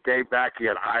shocked the day back. He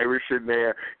had Irish in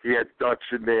there. He had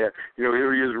Dutch in there.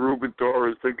 Here he is, Ruben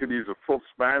Torres, thinking he's a full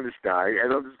Spanish guy.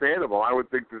 And understandable. I would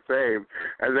think the same.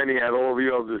 And then he had all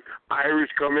the others.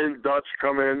 Irish come in, Dutch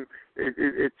come in.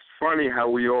 It's funny how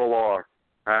we all are,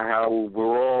 how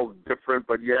we're all different,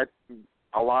 but yet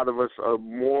a lot of us are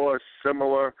more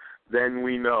similar than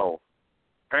we know.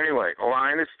 Anyway, the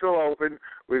line is still open.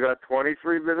 We got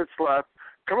 23 minutes left.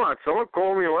 Come on, someone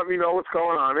call me and let me know what's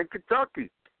going on in Kentucky.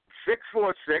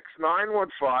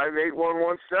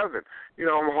 646-915-8117.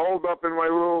 I'm holed up in my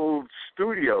little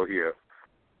studio here.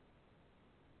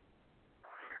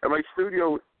 And my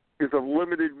studio is of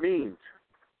limited means.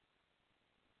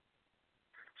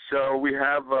 So we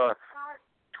have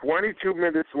 22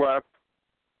 minutes left.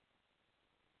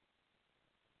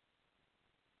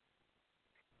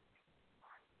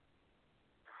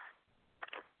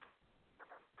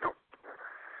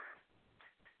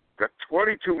 Got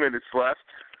 22 minutes left.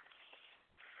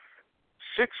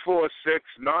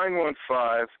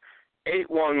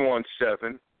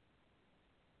 646-915-8117.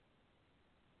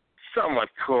 Someone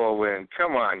call in.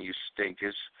 Come on, you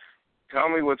stinkers. Tell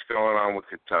me what's going on with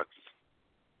Kentucky.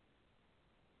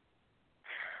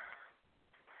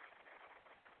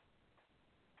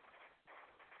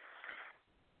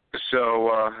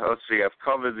 So, let's see. I've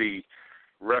covered the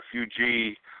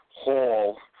refugee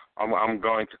hall, I'm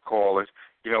going to call it,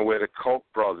 where the Koch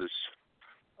brothers,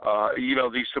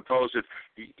 these supposed,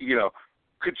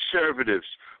 conservatives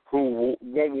who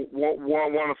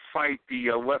want to fight the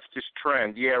leftist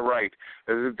trend. Yeah, right.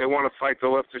 They want to fight the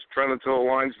leftist trend until it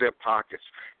lines their pockets.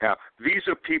 Now, these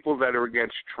are people that are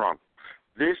against Trump.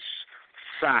 This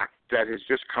fact that has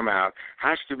just come out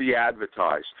has to be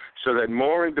advertised so that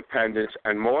more independents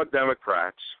and more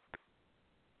Democrats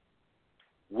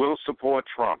will support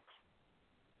Trump,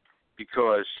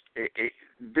 because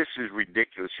this is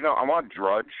ridiculous. I'm on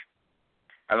Drudge,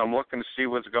 and I'm looking to see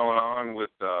what's going on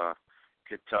with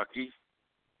Kentucky,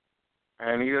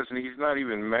 and he's not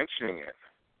even mentioning it.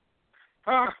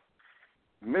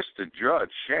 Mr.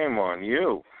 Drudge, shame on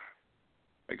you.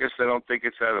 I guess they don't think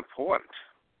it's that important.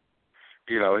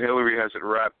 Hillary has it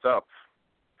wrapped up,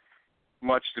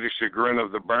 much to the chagrin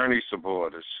of the Bernie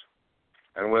supporters,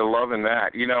 and we're loving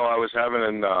that. I was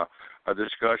having a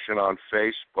discussion on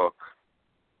Facebook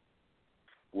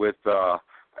with a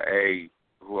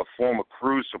former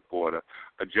Cruz supporter,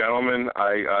 a gentleman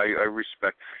I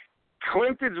respect.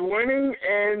 Clinton's winning,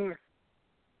 and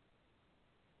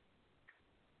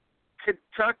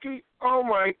Kentucky, oh,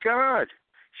 my God,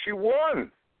 she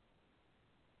won.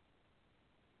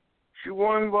 She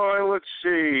won by, let's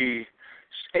see,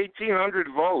 1,800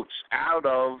 votes out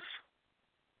of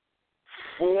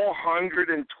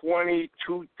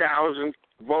 422,000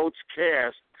 votes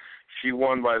cast. She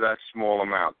won by that small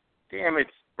amount. Damn it,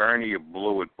 Bernie, you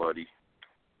blew it, buddy.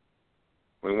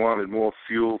 We wanted more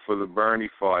fuel for the Bernie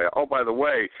fire. Oh, by the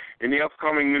way, in the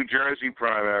upcoming New Jersey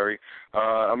primary,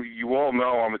 you all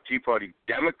know I'm a Tea Party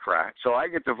Democrat, so I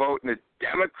get to vote in the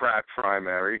Democrat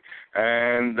primary,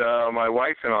 and my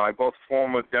wife and I, both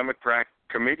former Democrat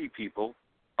committee people,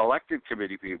 elected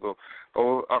committee people,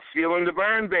 are feeling the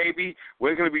burn, baby.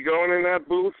 We're going to be going in that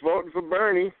booth voting for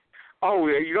Bernie. Oh,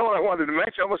 you know what I wanted to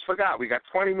mention? I almost forgot. We got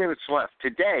 20 minutes left.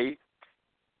 Today,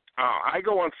 I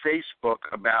go on Facebook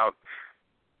about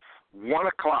 1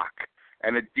 o'clock,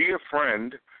 and a dear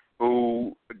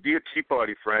Tea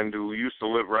Party friend who used to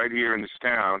live right here in this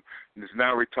town and is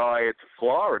now retired to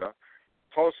Florida,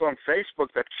 posts on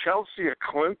Facebook that Chelsea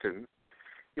Clinton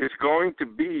is going to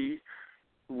be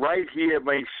right here,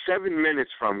 maybe 7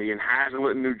 minutes from me in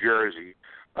Hazlitt, New Jersey.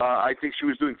 I think she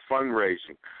was doing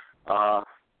fundraising.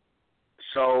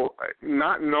 So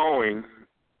not knowing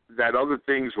that other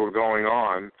things were going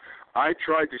on, I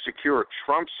tried to secure a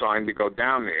Trump sign to go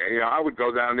down there. You know, I would go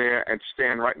down there and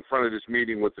stand right in front of this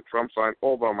meeting with the Trump sign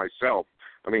all by myself.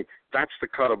 I mean, that's the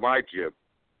cut of my jib.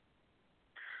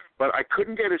 But I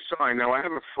couldn't get a sign. Now, I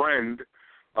have a friend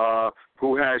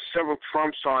who has several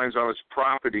Trump signs on his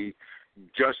property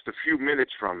just a few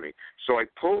minutes from me. So I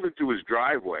pulled into his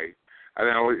driveway, and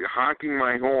I was honking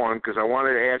my horn because I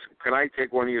wanted to ask, can I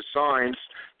take one of your signs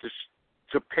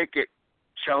to picket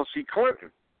Chelsea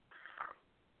Clinton?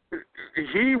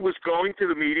 He was going to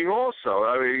the meeting also.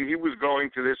 I mean, he was going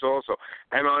to this also,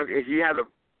 and he had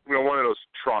one of those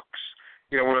trucks,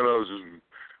 one of those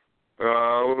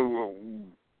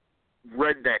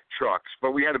redneck trucks.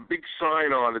 But we had a big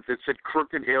sign on it that said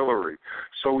 "Crooked Hillary."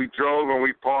 So we drove and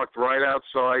we parked right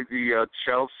outside the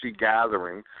Chelsea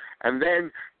gathering, and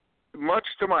then,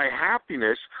 much to my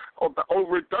happiness,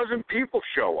 over a dozen people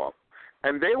show up,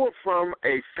 and they were from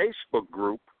a Facebook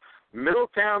group,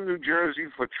 Middletown, New Jersey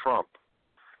for Trump.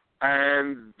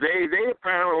 And they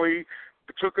apparently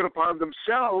took it upon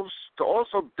themselves to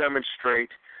also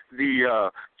demonstrate the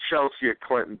Chelsea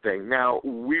Clinton thing. Now,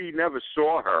 we never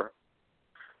saw her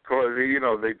because,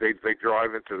 they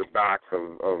drive into the back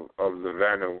of the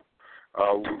venue.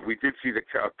 We did see the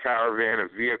caravan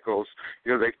of vehicles.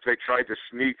 They tried to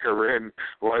sneak her in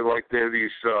like they're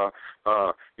these,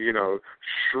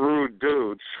 shrewd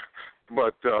dudes.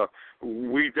 But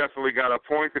we definitely got a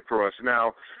point across.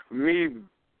 Now, me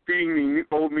being the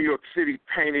old New York City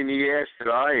pain in the ass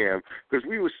that I am, because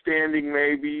we were standing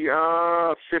maybe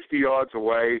 50 yards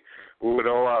away with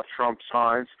all our Trump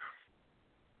signs.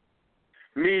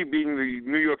 Me being the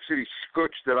New York City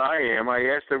scooch that I am, I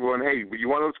asked everyone, hey, you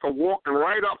want us to go walking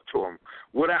right up to him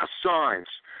with our signs?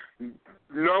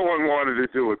 No one wanted to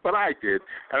do it, but I did.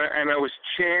 And I was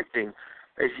chanting.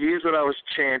 Here's what I was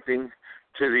chanting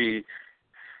to the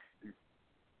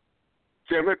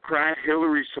Democrat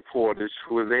Hillary supporters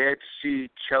who were there to see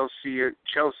Chelsea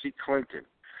Clinton.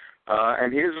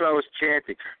 And here's what I was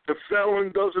chanting. The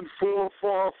felon doesn't fall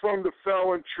far from the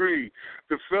felon tree.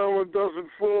 The felon doesn't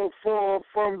fall far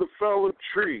from the felon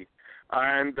tree.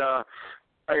 And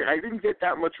I didn't get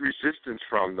that much resistance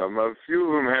from them. A few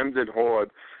of them hemmed and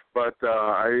hawed, but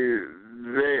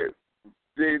there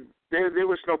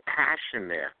was no passion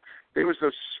there. There was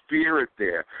no spirit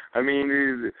there. I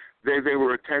mean, they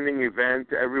were attending the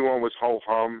event. Everyone was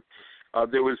ho-hum.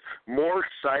 There was more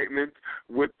excitement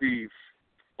with the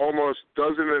almost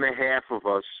dozen and a half of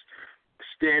us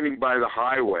standing by the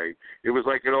highway. It was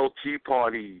like an old Tea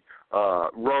Party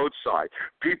roadside.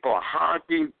 People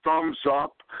honking, thumbs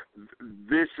up,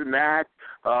 this and that.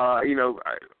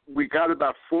 We got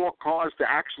about 4 cars to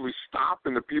actually stop,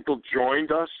 and the people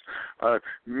joined us.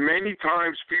 Many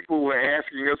times people were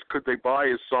asking us, could they buy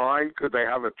a sign? Could they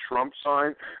have a Trump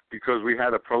sign? Because we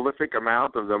had a prolific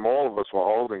amount of them. All of us were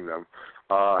holding them.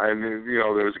 And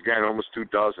there was, again, almost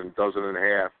dozen and a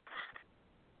half.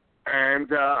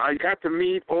 And I got to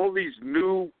meet all these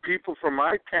new people from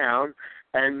my town,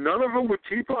 and none of them were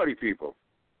Tea Party people.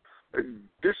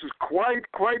 This is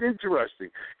quite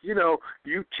interesting.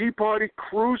 You Tea Party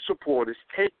crew supporters,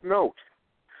 take note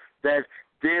that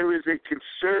there is a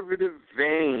conservative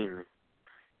vein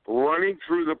running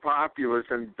through the populace,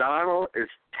 and Donald is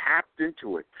tapped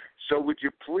into it. So would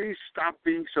you please stop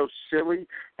being so silly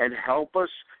and help us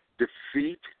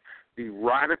defeat the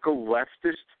radical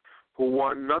leftists who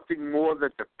want nothing more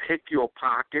than to pick your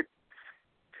pocket?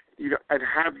 and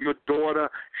have your daughter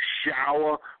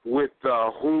shower with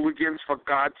hooligans, for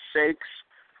God's sakes?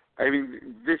 I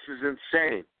mean, this is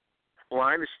insane.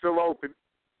 Line is still open.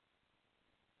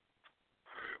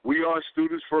 We are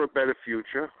Students for a Better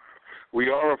Future. We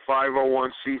are a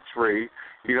 501c3.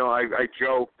 I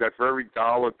joke that for every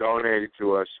dollar donated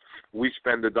to us, we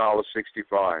spend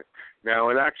 $1.65. Now,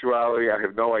 in actuality, I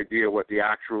have no idea what the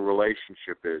actual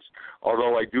relationship is,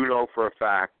 although I do know for a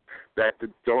fact that the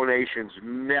donations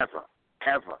never,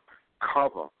 ever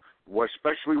cover,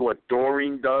 especially what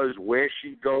Doreen does, where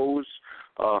she goes,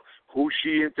 who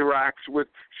she interacts with.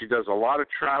 She does a lot of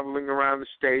traveling around the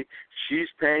state. She's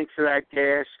paying for that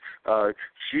gas.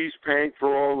 She's paying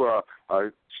for all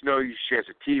she has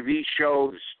a TV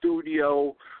show, the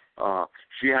studio.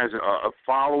 She has a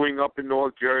following up in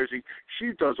North Jersey.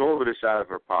 She does all of this out of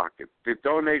her pocket. The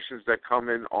donations that come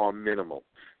in are minimal.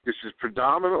 This is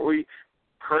predominantly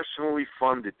personally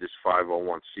funded, this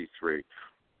 501c3.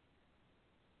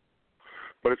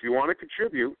 But if you want to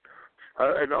contribute,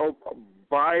 by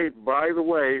the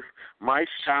way, my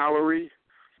salary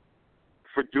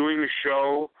for doing the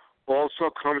show also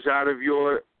comes out of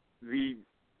the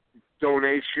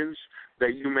donations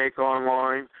that you make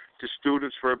online to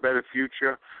Students for a Better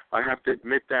Future. I have to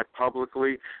admit that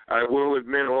publicly. I will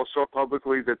admit also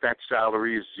publicly that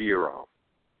salary is zero.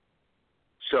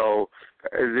 So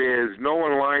there's no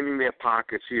one lining their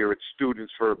pockets here at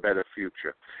Students for a Better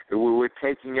Future. We're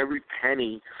taking every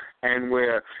penny and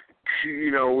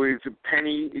it's a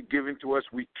penny given to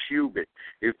us, we cube it.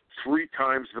 It's 3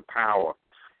 times the power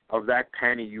of that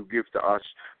penny you give to us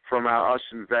from us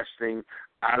investing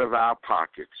out of our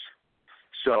pockets.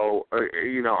 So,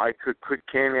 I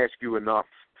can't ask you enough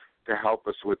to help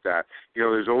us with that.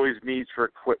 There's always needs for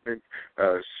equipment,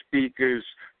 speakers,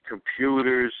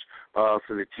 computers, for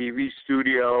the TV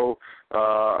studio,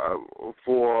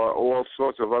 for all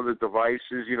sorts of other devices.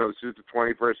 This is the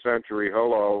 21st century.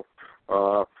 Hello.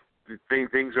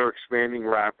 Things are expanding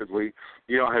rapidly.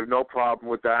 I have no problem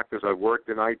with that because I've worked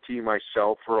in IT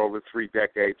myself for over 3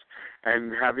 decades,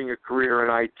 and having a career in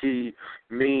IT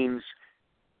means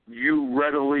you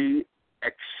readily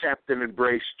accept and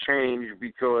embrace change,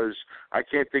 because I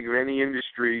can't think of any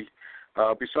industry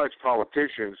besides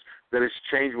politicians that has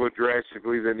changed more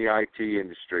drastically than the IT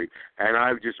industry. And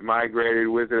I've just migrated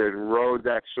with it and rode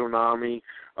that tsunami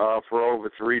for over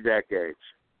 3 decades.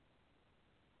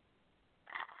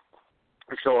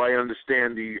 So I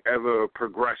understand the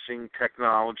ever-progressing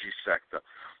technology sector.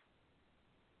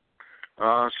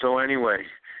 So anyway,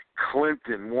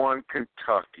 Clinton won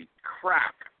Kentucky.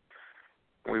 Crap.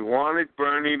 We wanted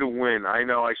Bernie to win. I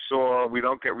know, I saw we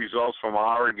don't get results from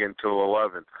Oregon till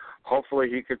 11. Hopefully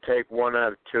he could take 1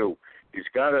 out of 2. He's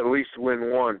got to at least win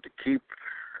 1 to keep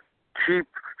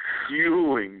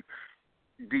fueling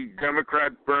the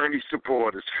Democrat Bernie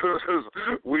supporters.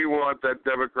 We want that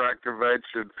Democrat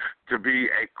convention to be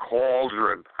a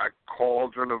cauldron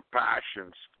of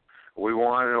passions. We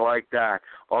want it like that.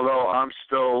 Although I'm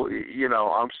still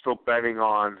betting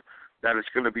on that it's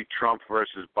going to be Trump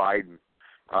versus Biden,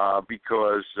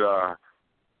 because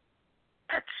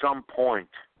at some point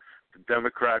the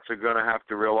Democrats are going to have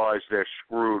to realize they're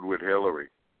screwed with Hillary.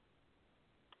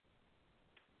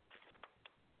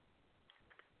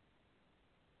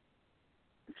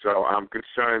 So I'm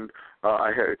concerned.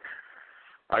 I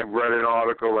read an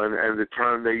article, and the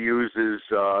term they use is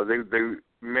they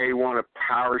may want to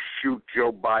parachute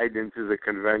Joe Biden into the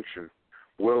convention.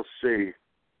 We'll see.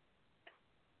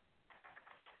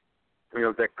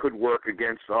 That could work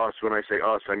against us. When I say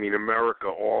us, I mean America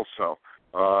also.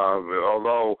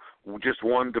 Although just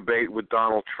one debate with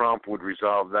Donald Trump would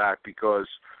resolve that, because,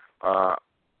 Joe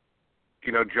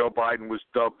Biden was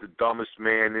dubbed the dumbest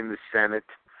man in the Senate.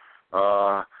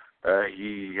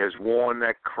 He has worn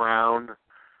that crown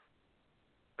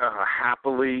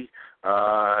happily,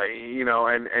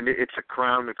 and it's a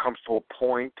crown that comes to a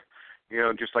point,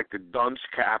 just like the dunce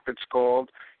cap, it's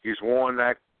called. He's worn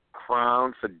that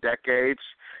crown for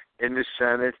decades in the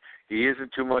Senate. He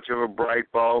isn't too much of a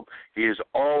bright bulb. He is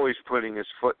always putting his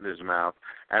foot in his mouth,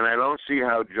 and I don't see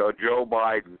how Joe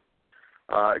Biden,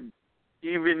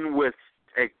 even with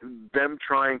them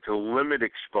trying to limit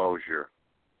exposure,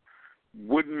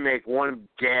 wouldn't make one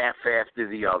gaffe after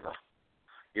the other.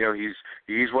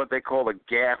 He's what they call a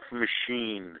gaffe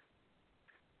machine.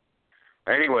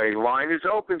 Anyway, line is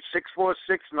open,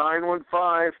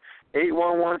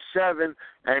 646-915-8117,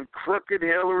 and Crooked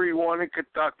Hillary won in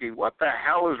Kentucky. What the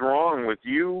hell is wrong with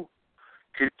you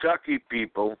Kentucky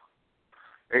people?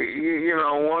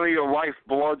 One of your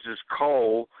lifebloods is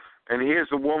coal, and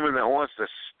here's a woman that wants to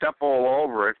step all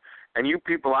over it, and you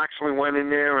people actually went in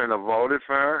there and voted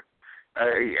for her?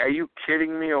 Are you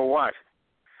kidding me or what?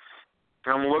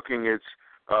 I'm looking. It's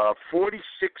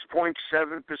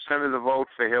 46.7% of the vote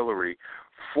for Hillary,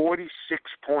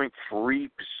 46.3%.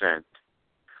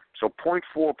 So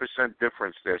 0.4%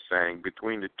 difference, they're saying,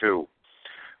 between the two.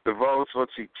 The votes,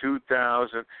 let's see,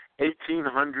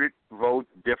 1,800 vote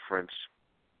difference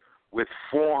with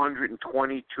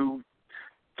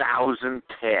 422,000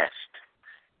 cast.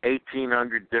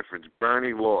 1,800 difference.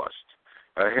 Bernie lost.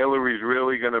 Hillary's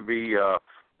really going to be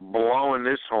blowing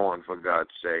this horn, for God's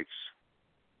sakes.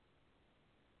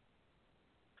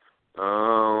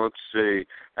 Let's see.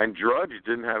 And Drudge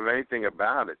didn't have anything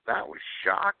about it. That was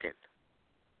shocking.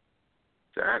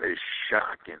 That is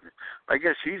shocking. I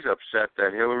guess he's upset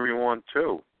that Hillary won,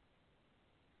 too.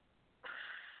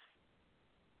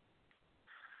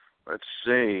 Let's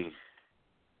see.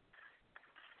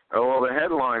 Oh, well, the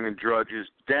headline in Drudge is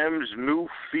Dems' New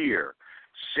Fear.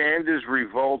 Sanders'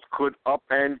 revolt could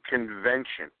upend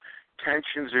convention.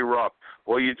 Tensions erupt.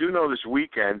 Well, you do know this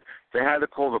weekend they had to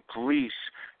call the police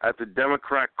at the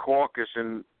Democrat caucus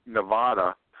in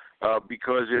Nevada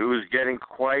because it was getting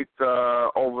quite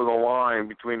over the line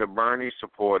between the Bernie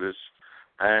supporters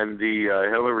and the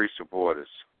Hillary supporters.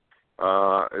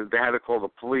 They had to call the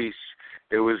police.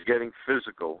 It was getting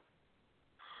physical.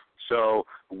 So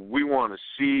we want to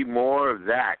see more of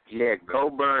that. Yeah, go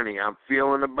Bernie. I'm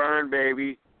feeling the burn,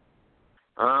 baby.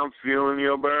 I'm feeling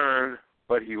your burn.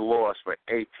 But he lost by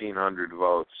 1,800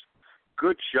 votes.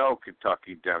 Good show,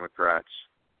 Kentucky Democrats.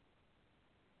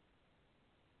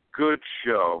 Good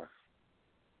show.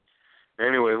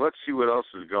 Anyway, let's see what else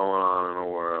is going on in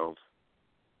the world.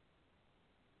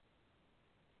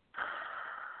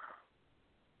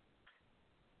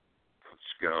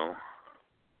 Let's go.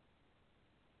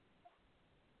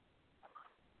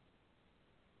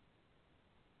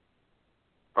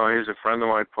 Oh, here's a friend of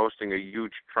mine posting a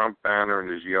huge Trump banner in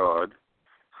his yard.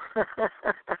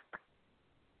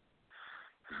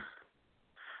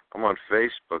 I'm on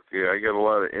Facebook. Yeah, I get a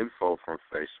lot of info from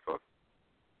Facebook.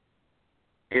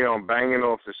 You know, I'm banging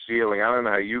off the ceiling. I don't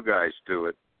know how you guys do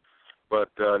it, but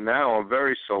now I'm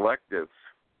very selective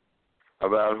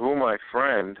about who I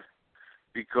friend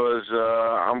because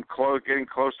I'm getting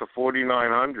close to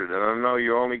 4,900, and I know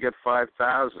you only get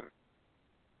 5,000.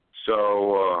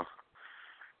 So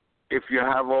if you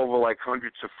have over like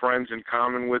hundreds of friends in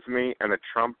common with me and a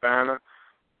Trump banner,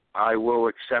 I will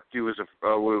accept you as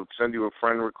will send you a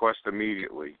friend request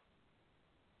immediately.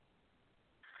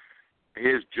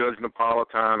 Here's Judge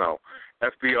Napolitano.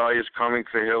 FBI is coming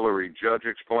for Hillary. Judge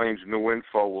explains new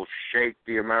info will shake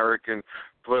the American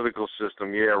political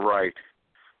system. Yeah, right.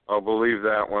 I'll believe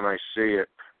that when I see it.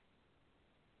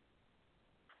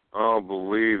 I'll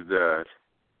believe that.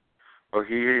 Oh,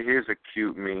 here's a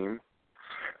cute meme.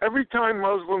 Every time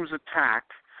Muslims attack,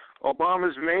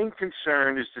 Obama's main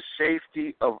concern is the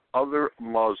safety of other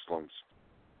Muslims.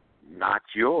 Not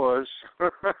yours.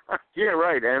 Yeah,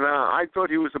 right. And I thought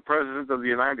he was the President of the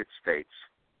United States.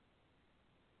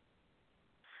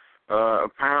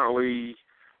 Apparently,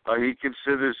 he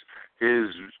considers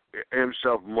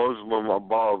himself Muslim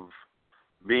above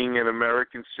being an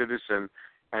American citizen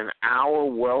and our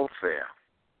welfare.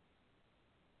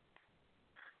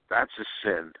 That's a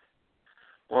sin.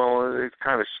 Well, it's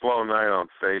kind of slow night on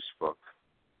Facebook.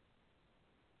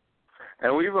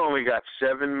 And we've only got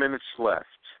 7 minutes left.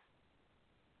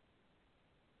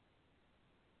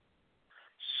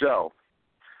 So,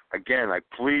 again, I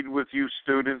plead with you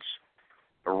students,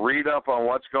 read up on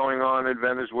what's going on in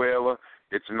Venezuela.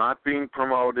 It's not being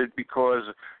promoted because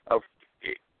of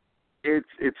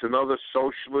it's another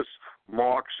socialist,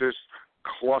 Marxist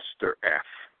cluster F.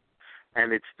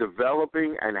 And it's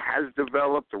developing and has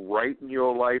developed right in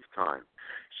your lifetime.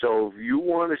 So if you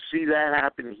want to see that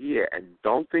happen here, and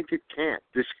don't think it can't,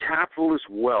 this capitalist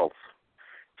wealth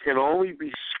can only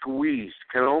be squeezed,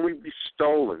 can only be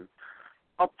stolen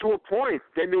up to a point.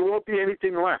 Then there won't be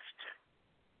anything left.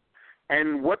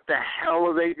 And what the hell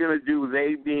are they going to do,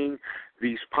 they being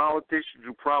these politicians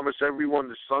who promise everyone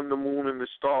the sun, the moon, and the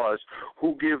stars,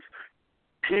 who give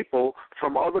people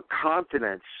from other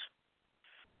continents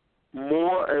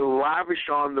more lavish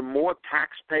on the more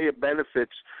taxpayer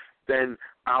benefits than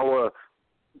our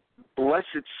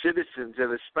blessed citizens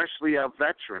and especially our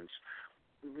veterans.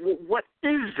 What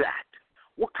is that?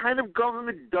 What kind of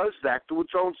government does that to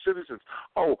its own citizens?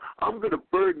 Oh, I'm going to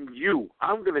burden you.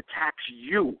 I'm going to tax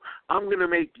you. I'm going to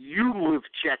make you live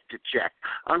check to check.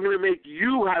 I'm going to make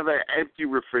you have an empty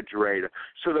refrigerator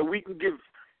so that we can give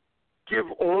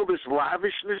all this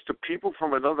lavishness to people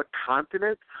from another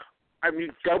continent. I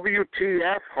mean,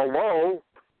 WTF, hello?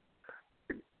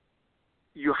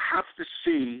 You have to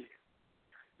see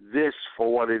this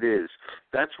for what it is.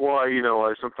 That's why,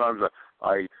 sometimes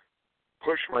I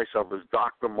push myself as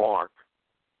Dr. Mark,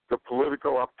 the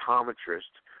political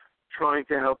optometrist, trying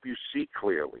to help you see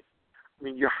clearly. I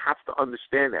mean, you have to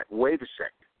understand that. Wait a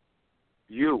second.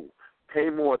 You pay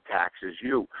more taxes.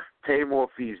 You pay more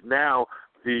fees. Now,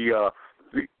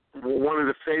 one of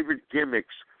the favorite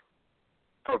gimmicks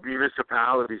of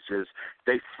municipalities is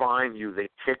they fine you, they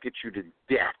ticket you to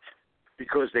death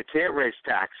because they can't raise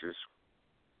taxes,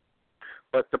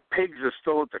 but the pigs are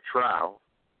still at the trough.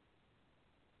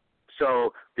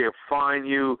 So they'll fine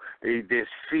you, there's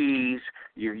fees,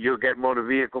 you'll get motor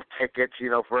vehicle tickets,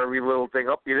 for every little thing.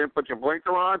 Oh, you didn't put your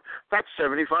blinker on? That's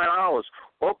 $75.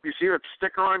 Oh, you see that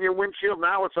sticker on your windshield?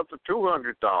 Now it's up to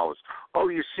 $200. Oh,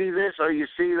 you see this? Oh, you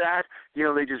see that?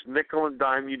 They just nickel and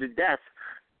dime you to death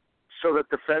so that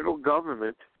the federal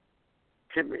government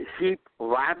can heap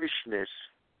lavishness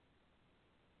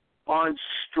on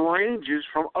strangers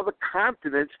from other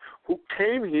continents who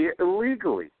came here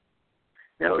illegally.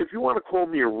 Now, if you want to call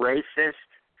me a racist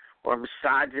or a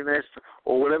misogynist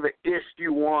or whatever ist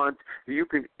you want, you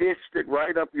can ist it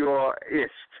right up your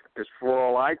ist, as for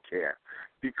all I care,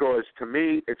 because to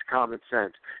me it's common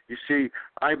sense. You see,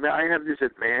 I have this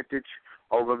advantage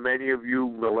over many of you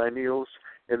millennials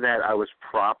in that I was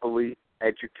properly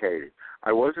educated.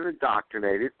 I wasn't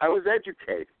indoctrinated. I was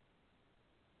educated.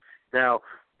 Now,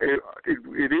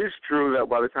 it is true that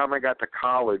by the time I got to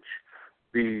college,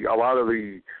 a lot of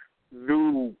the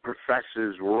new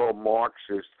professors were all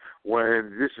Marxists.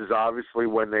 When this is obviously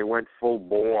when they went full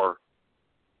bore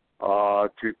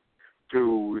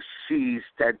to seize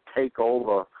and take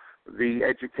over the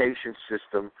education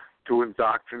system to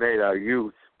indoctrinate our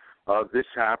youth. This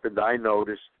happened. I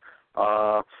noticed.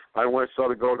 I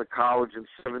started going to college in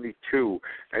 '72,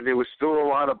 and there was still a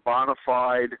lot of bona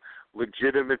fide,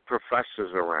 legitimate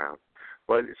professors around.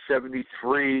 But in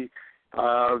 '73,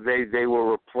 they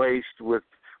were replaced with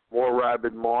more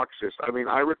rabid Marxists. I mean,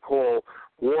 I recall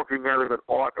walking out of an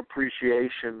art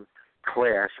appreciation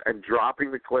class and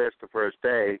dropping the class the first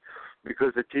day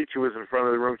because the teacher was in front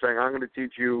of the room saying, I'm going to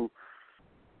teach you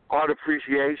art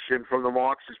appreciation from the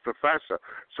Marxist professor.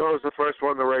 So I was the first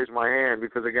one to raise my hand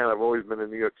because, again, I've always been a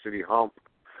New York City hump.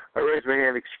 I raised my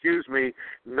hand, excuse me,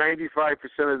 95%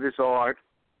 of this art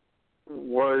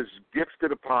was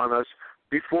gifted upon us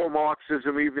before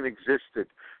Marxism even existed.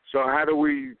 So how do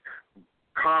we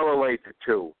correlate the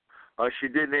two? She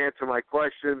didn't answer my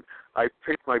question. I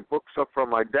picked my books up from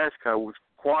my desk. I was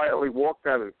quietly walked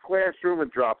out of the classroom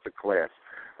and dropped the class.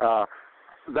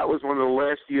 That was one of the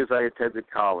last years I attended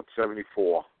college,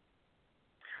 '74.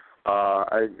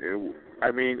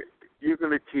 I mean, you're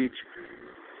going to teach,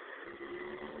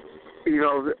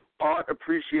 the art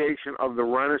appreciation of the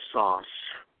Renaissance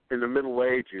in the Middle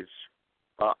Ages.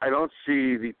 I don't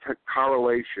see the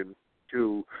correlation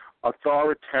to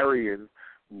authoritarian,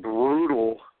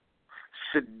 brutal,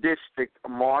 sadistic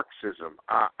Marxism.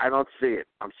 I don't see it.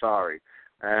 I'm sorry.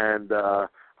 And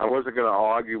I wasn't going to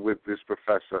argue with this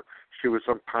professor. She was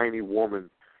some tiny woman.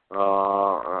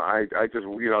 I just,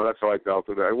 that's how I dealt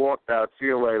with it. I walked out. See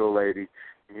you later, lady.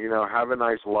 Have a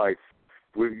nice life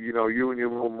with, you and your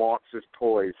little Marxist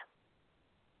toys.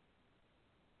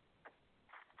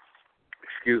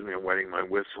 Excuse me, I'm wetting my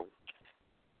whistle.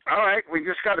 All right, we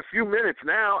just got a few minutes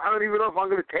now. I don't even know if I'm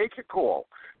going to take a call.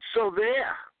 So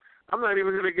there. I'm not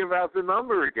even going to give out the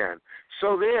number again.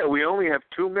 So there, we only have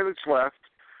 2 minutes left.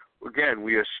 Again,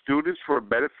 we are Students for a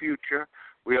Better Future.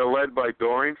 We are led by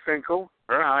Doreen Finkel,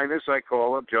 Her Highness, I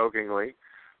call her jokingly.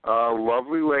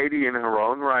 Lovely lady in her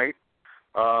own right.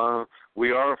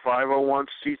 We are a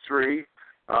 501c3.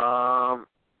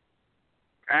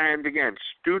 And again,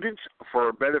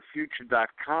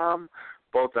 studentsforabetterfuture.com,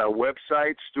 both our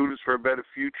website, Students for a Better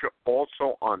Future,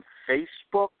 also on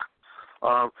Facebook.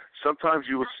 Sometimes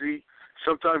you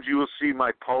will see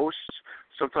my posts.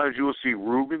 Sometimes you will see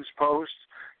Ruben's posts.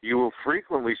 You will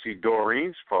frequently see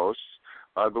Doreen's posts.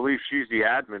 I believe she's the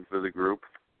admin for the group.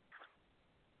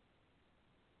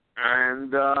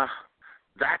 And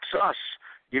that's us.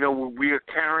 We are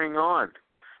carrying on.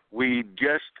 We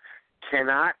just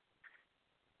cannot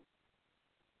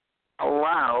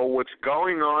allow what's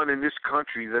going on in this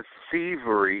country, the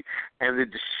thievery and the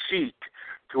deceit,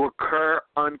 to occur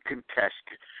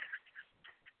uncontested.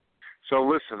 So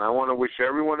listen, I want to wish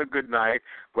everyone a good night.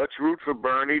 Let's root for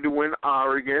Bernie to win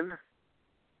Oregon.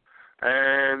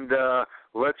 And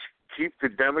let's keep the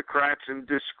Democrats in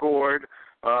discord.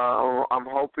 I'm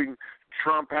hoping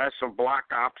Trump has some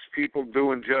black ops people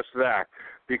doing just that,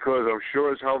 because I'm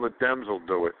sure as hell the Dems will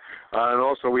do it. And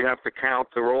also we have to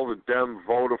counter all the Dem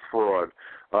voter fraud,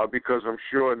 because I'm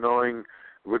sure, knowing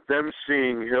with them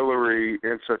seeing Hillary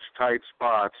in such tight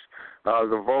spots,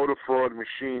 the voter fraud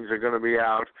machines are going to be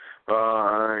out,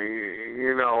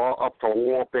 up to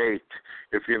warp 8,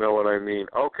 if you know what I mean.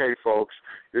 Okay, folks,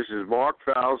 this is Mark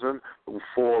Falzon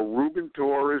for Ruben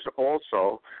Torres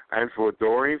also, and for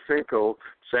Doreen Finkel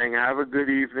saying have a good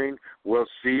evening. We'll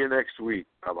see you next week.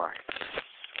 Bye-bye.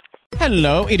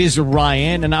 Hello, it is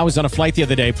Ryan, and I was on a flight the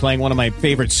other day playing one of my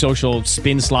favorite social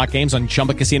spin slot games on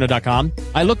ChumbaCasino.com.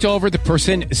 I looked over at the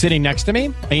person sitting next to me,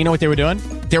 and you know what they were doing?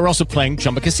 They were also playing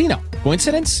Chumba Casino.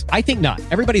 Coincidence? I think not.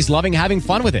 Everybody's loving having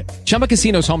fun with it. Chumba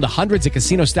Casino is home to hundreds of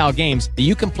casino-style games that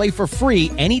you can play for free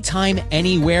anytime,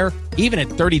 anywhere, even at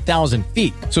 30,000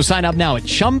 feet. So sign up now at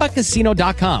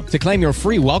ChumbaCasino.com to claim your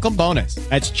free welcome bonus.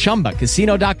 That's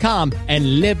ChumbaCasino.com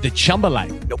and live the Chumba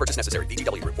life. No purchase necessary.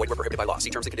 VGW. Void where prohibited by law. See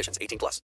terms and conditions. 18+.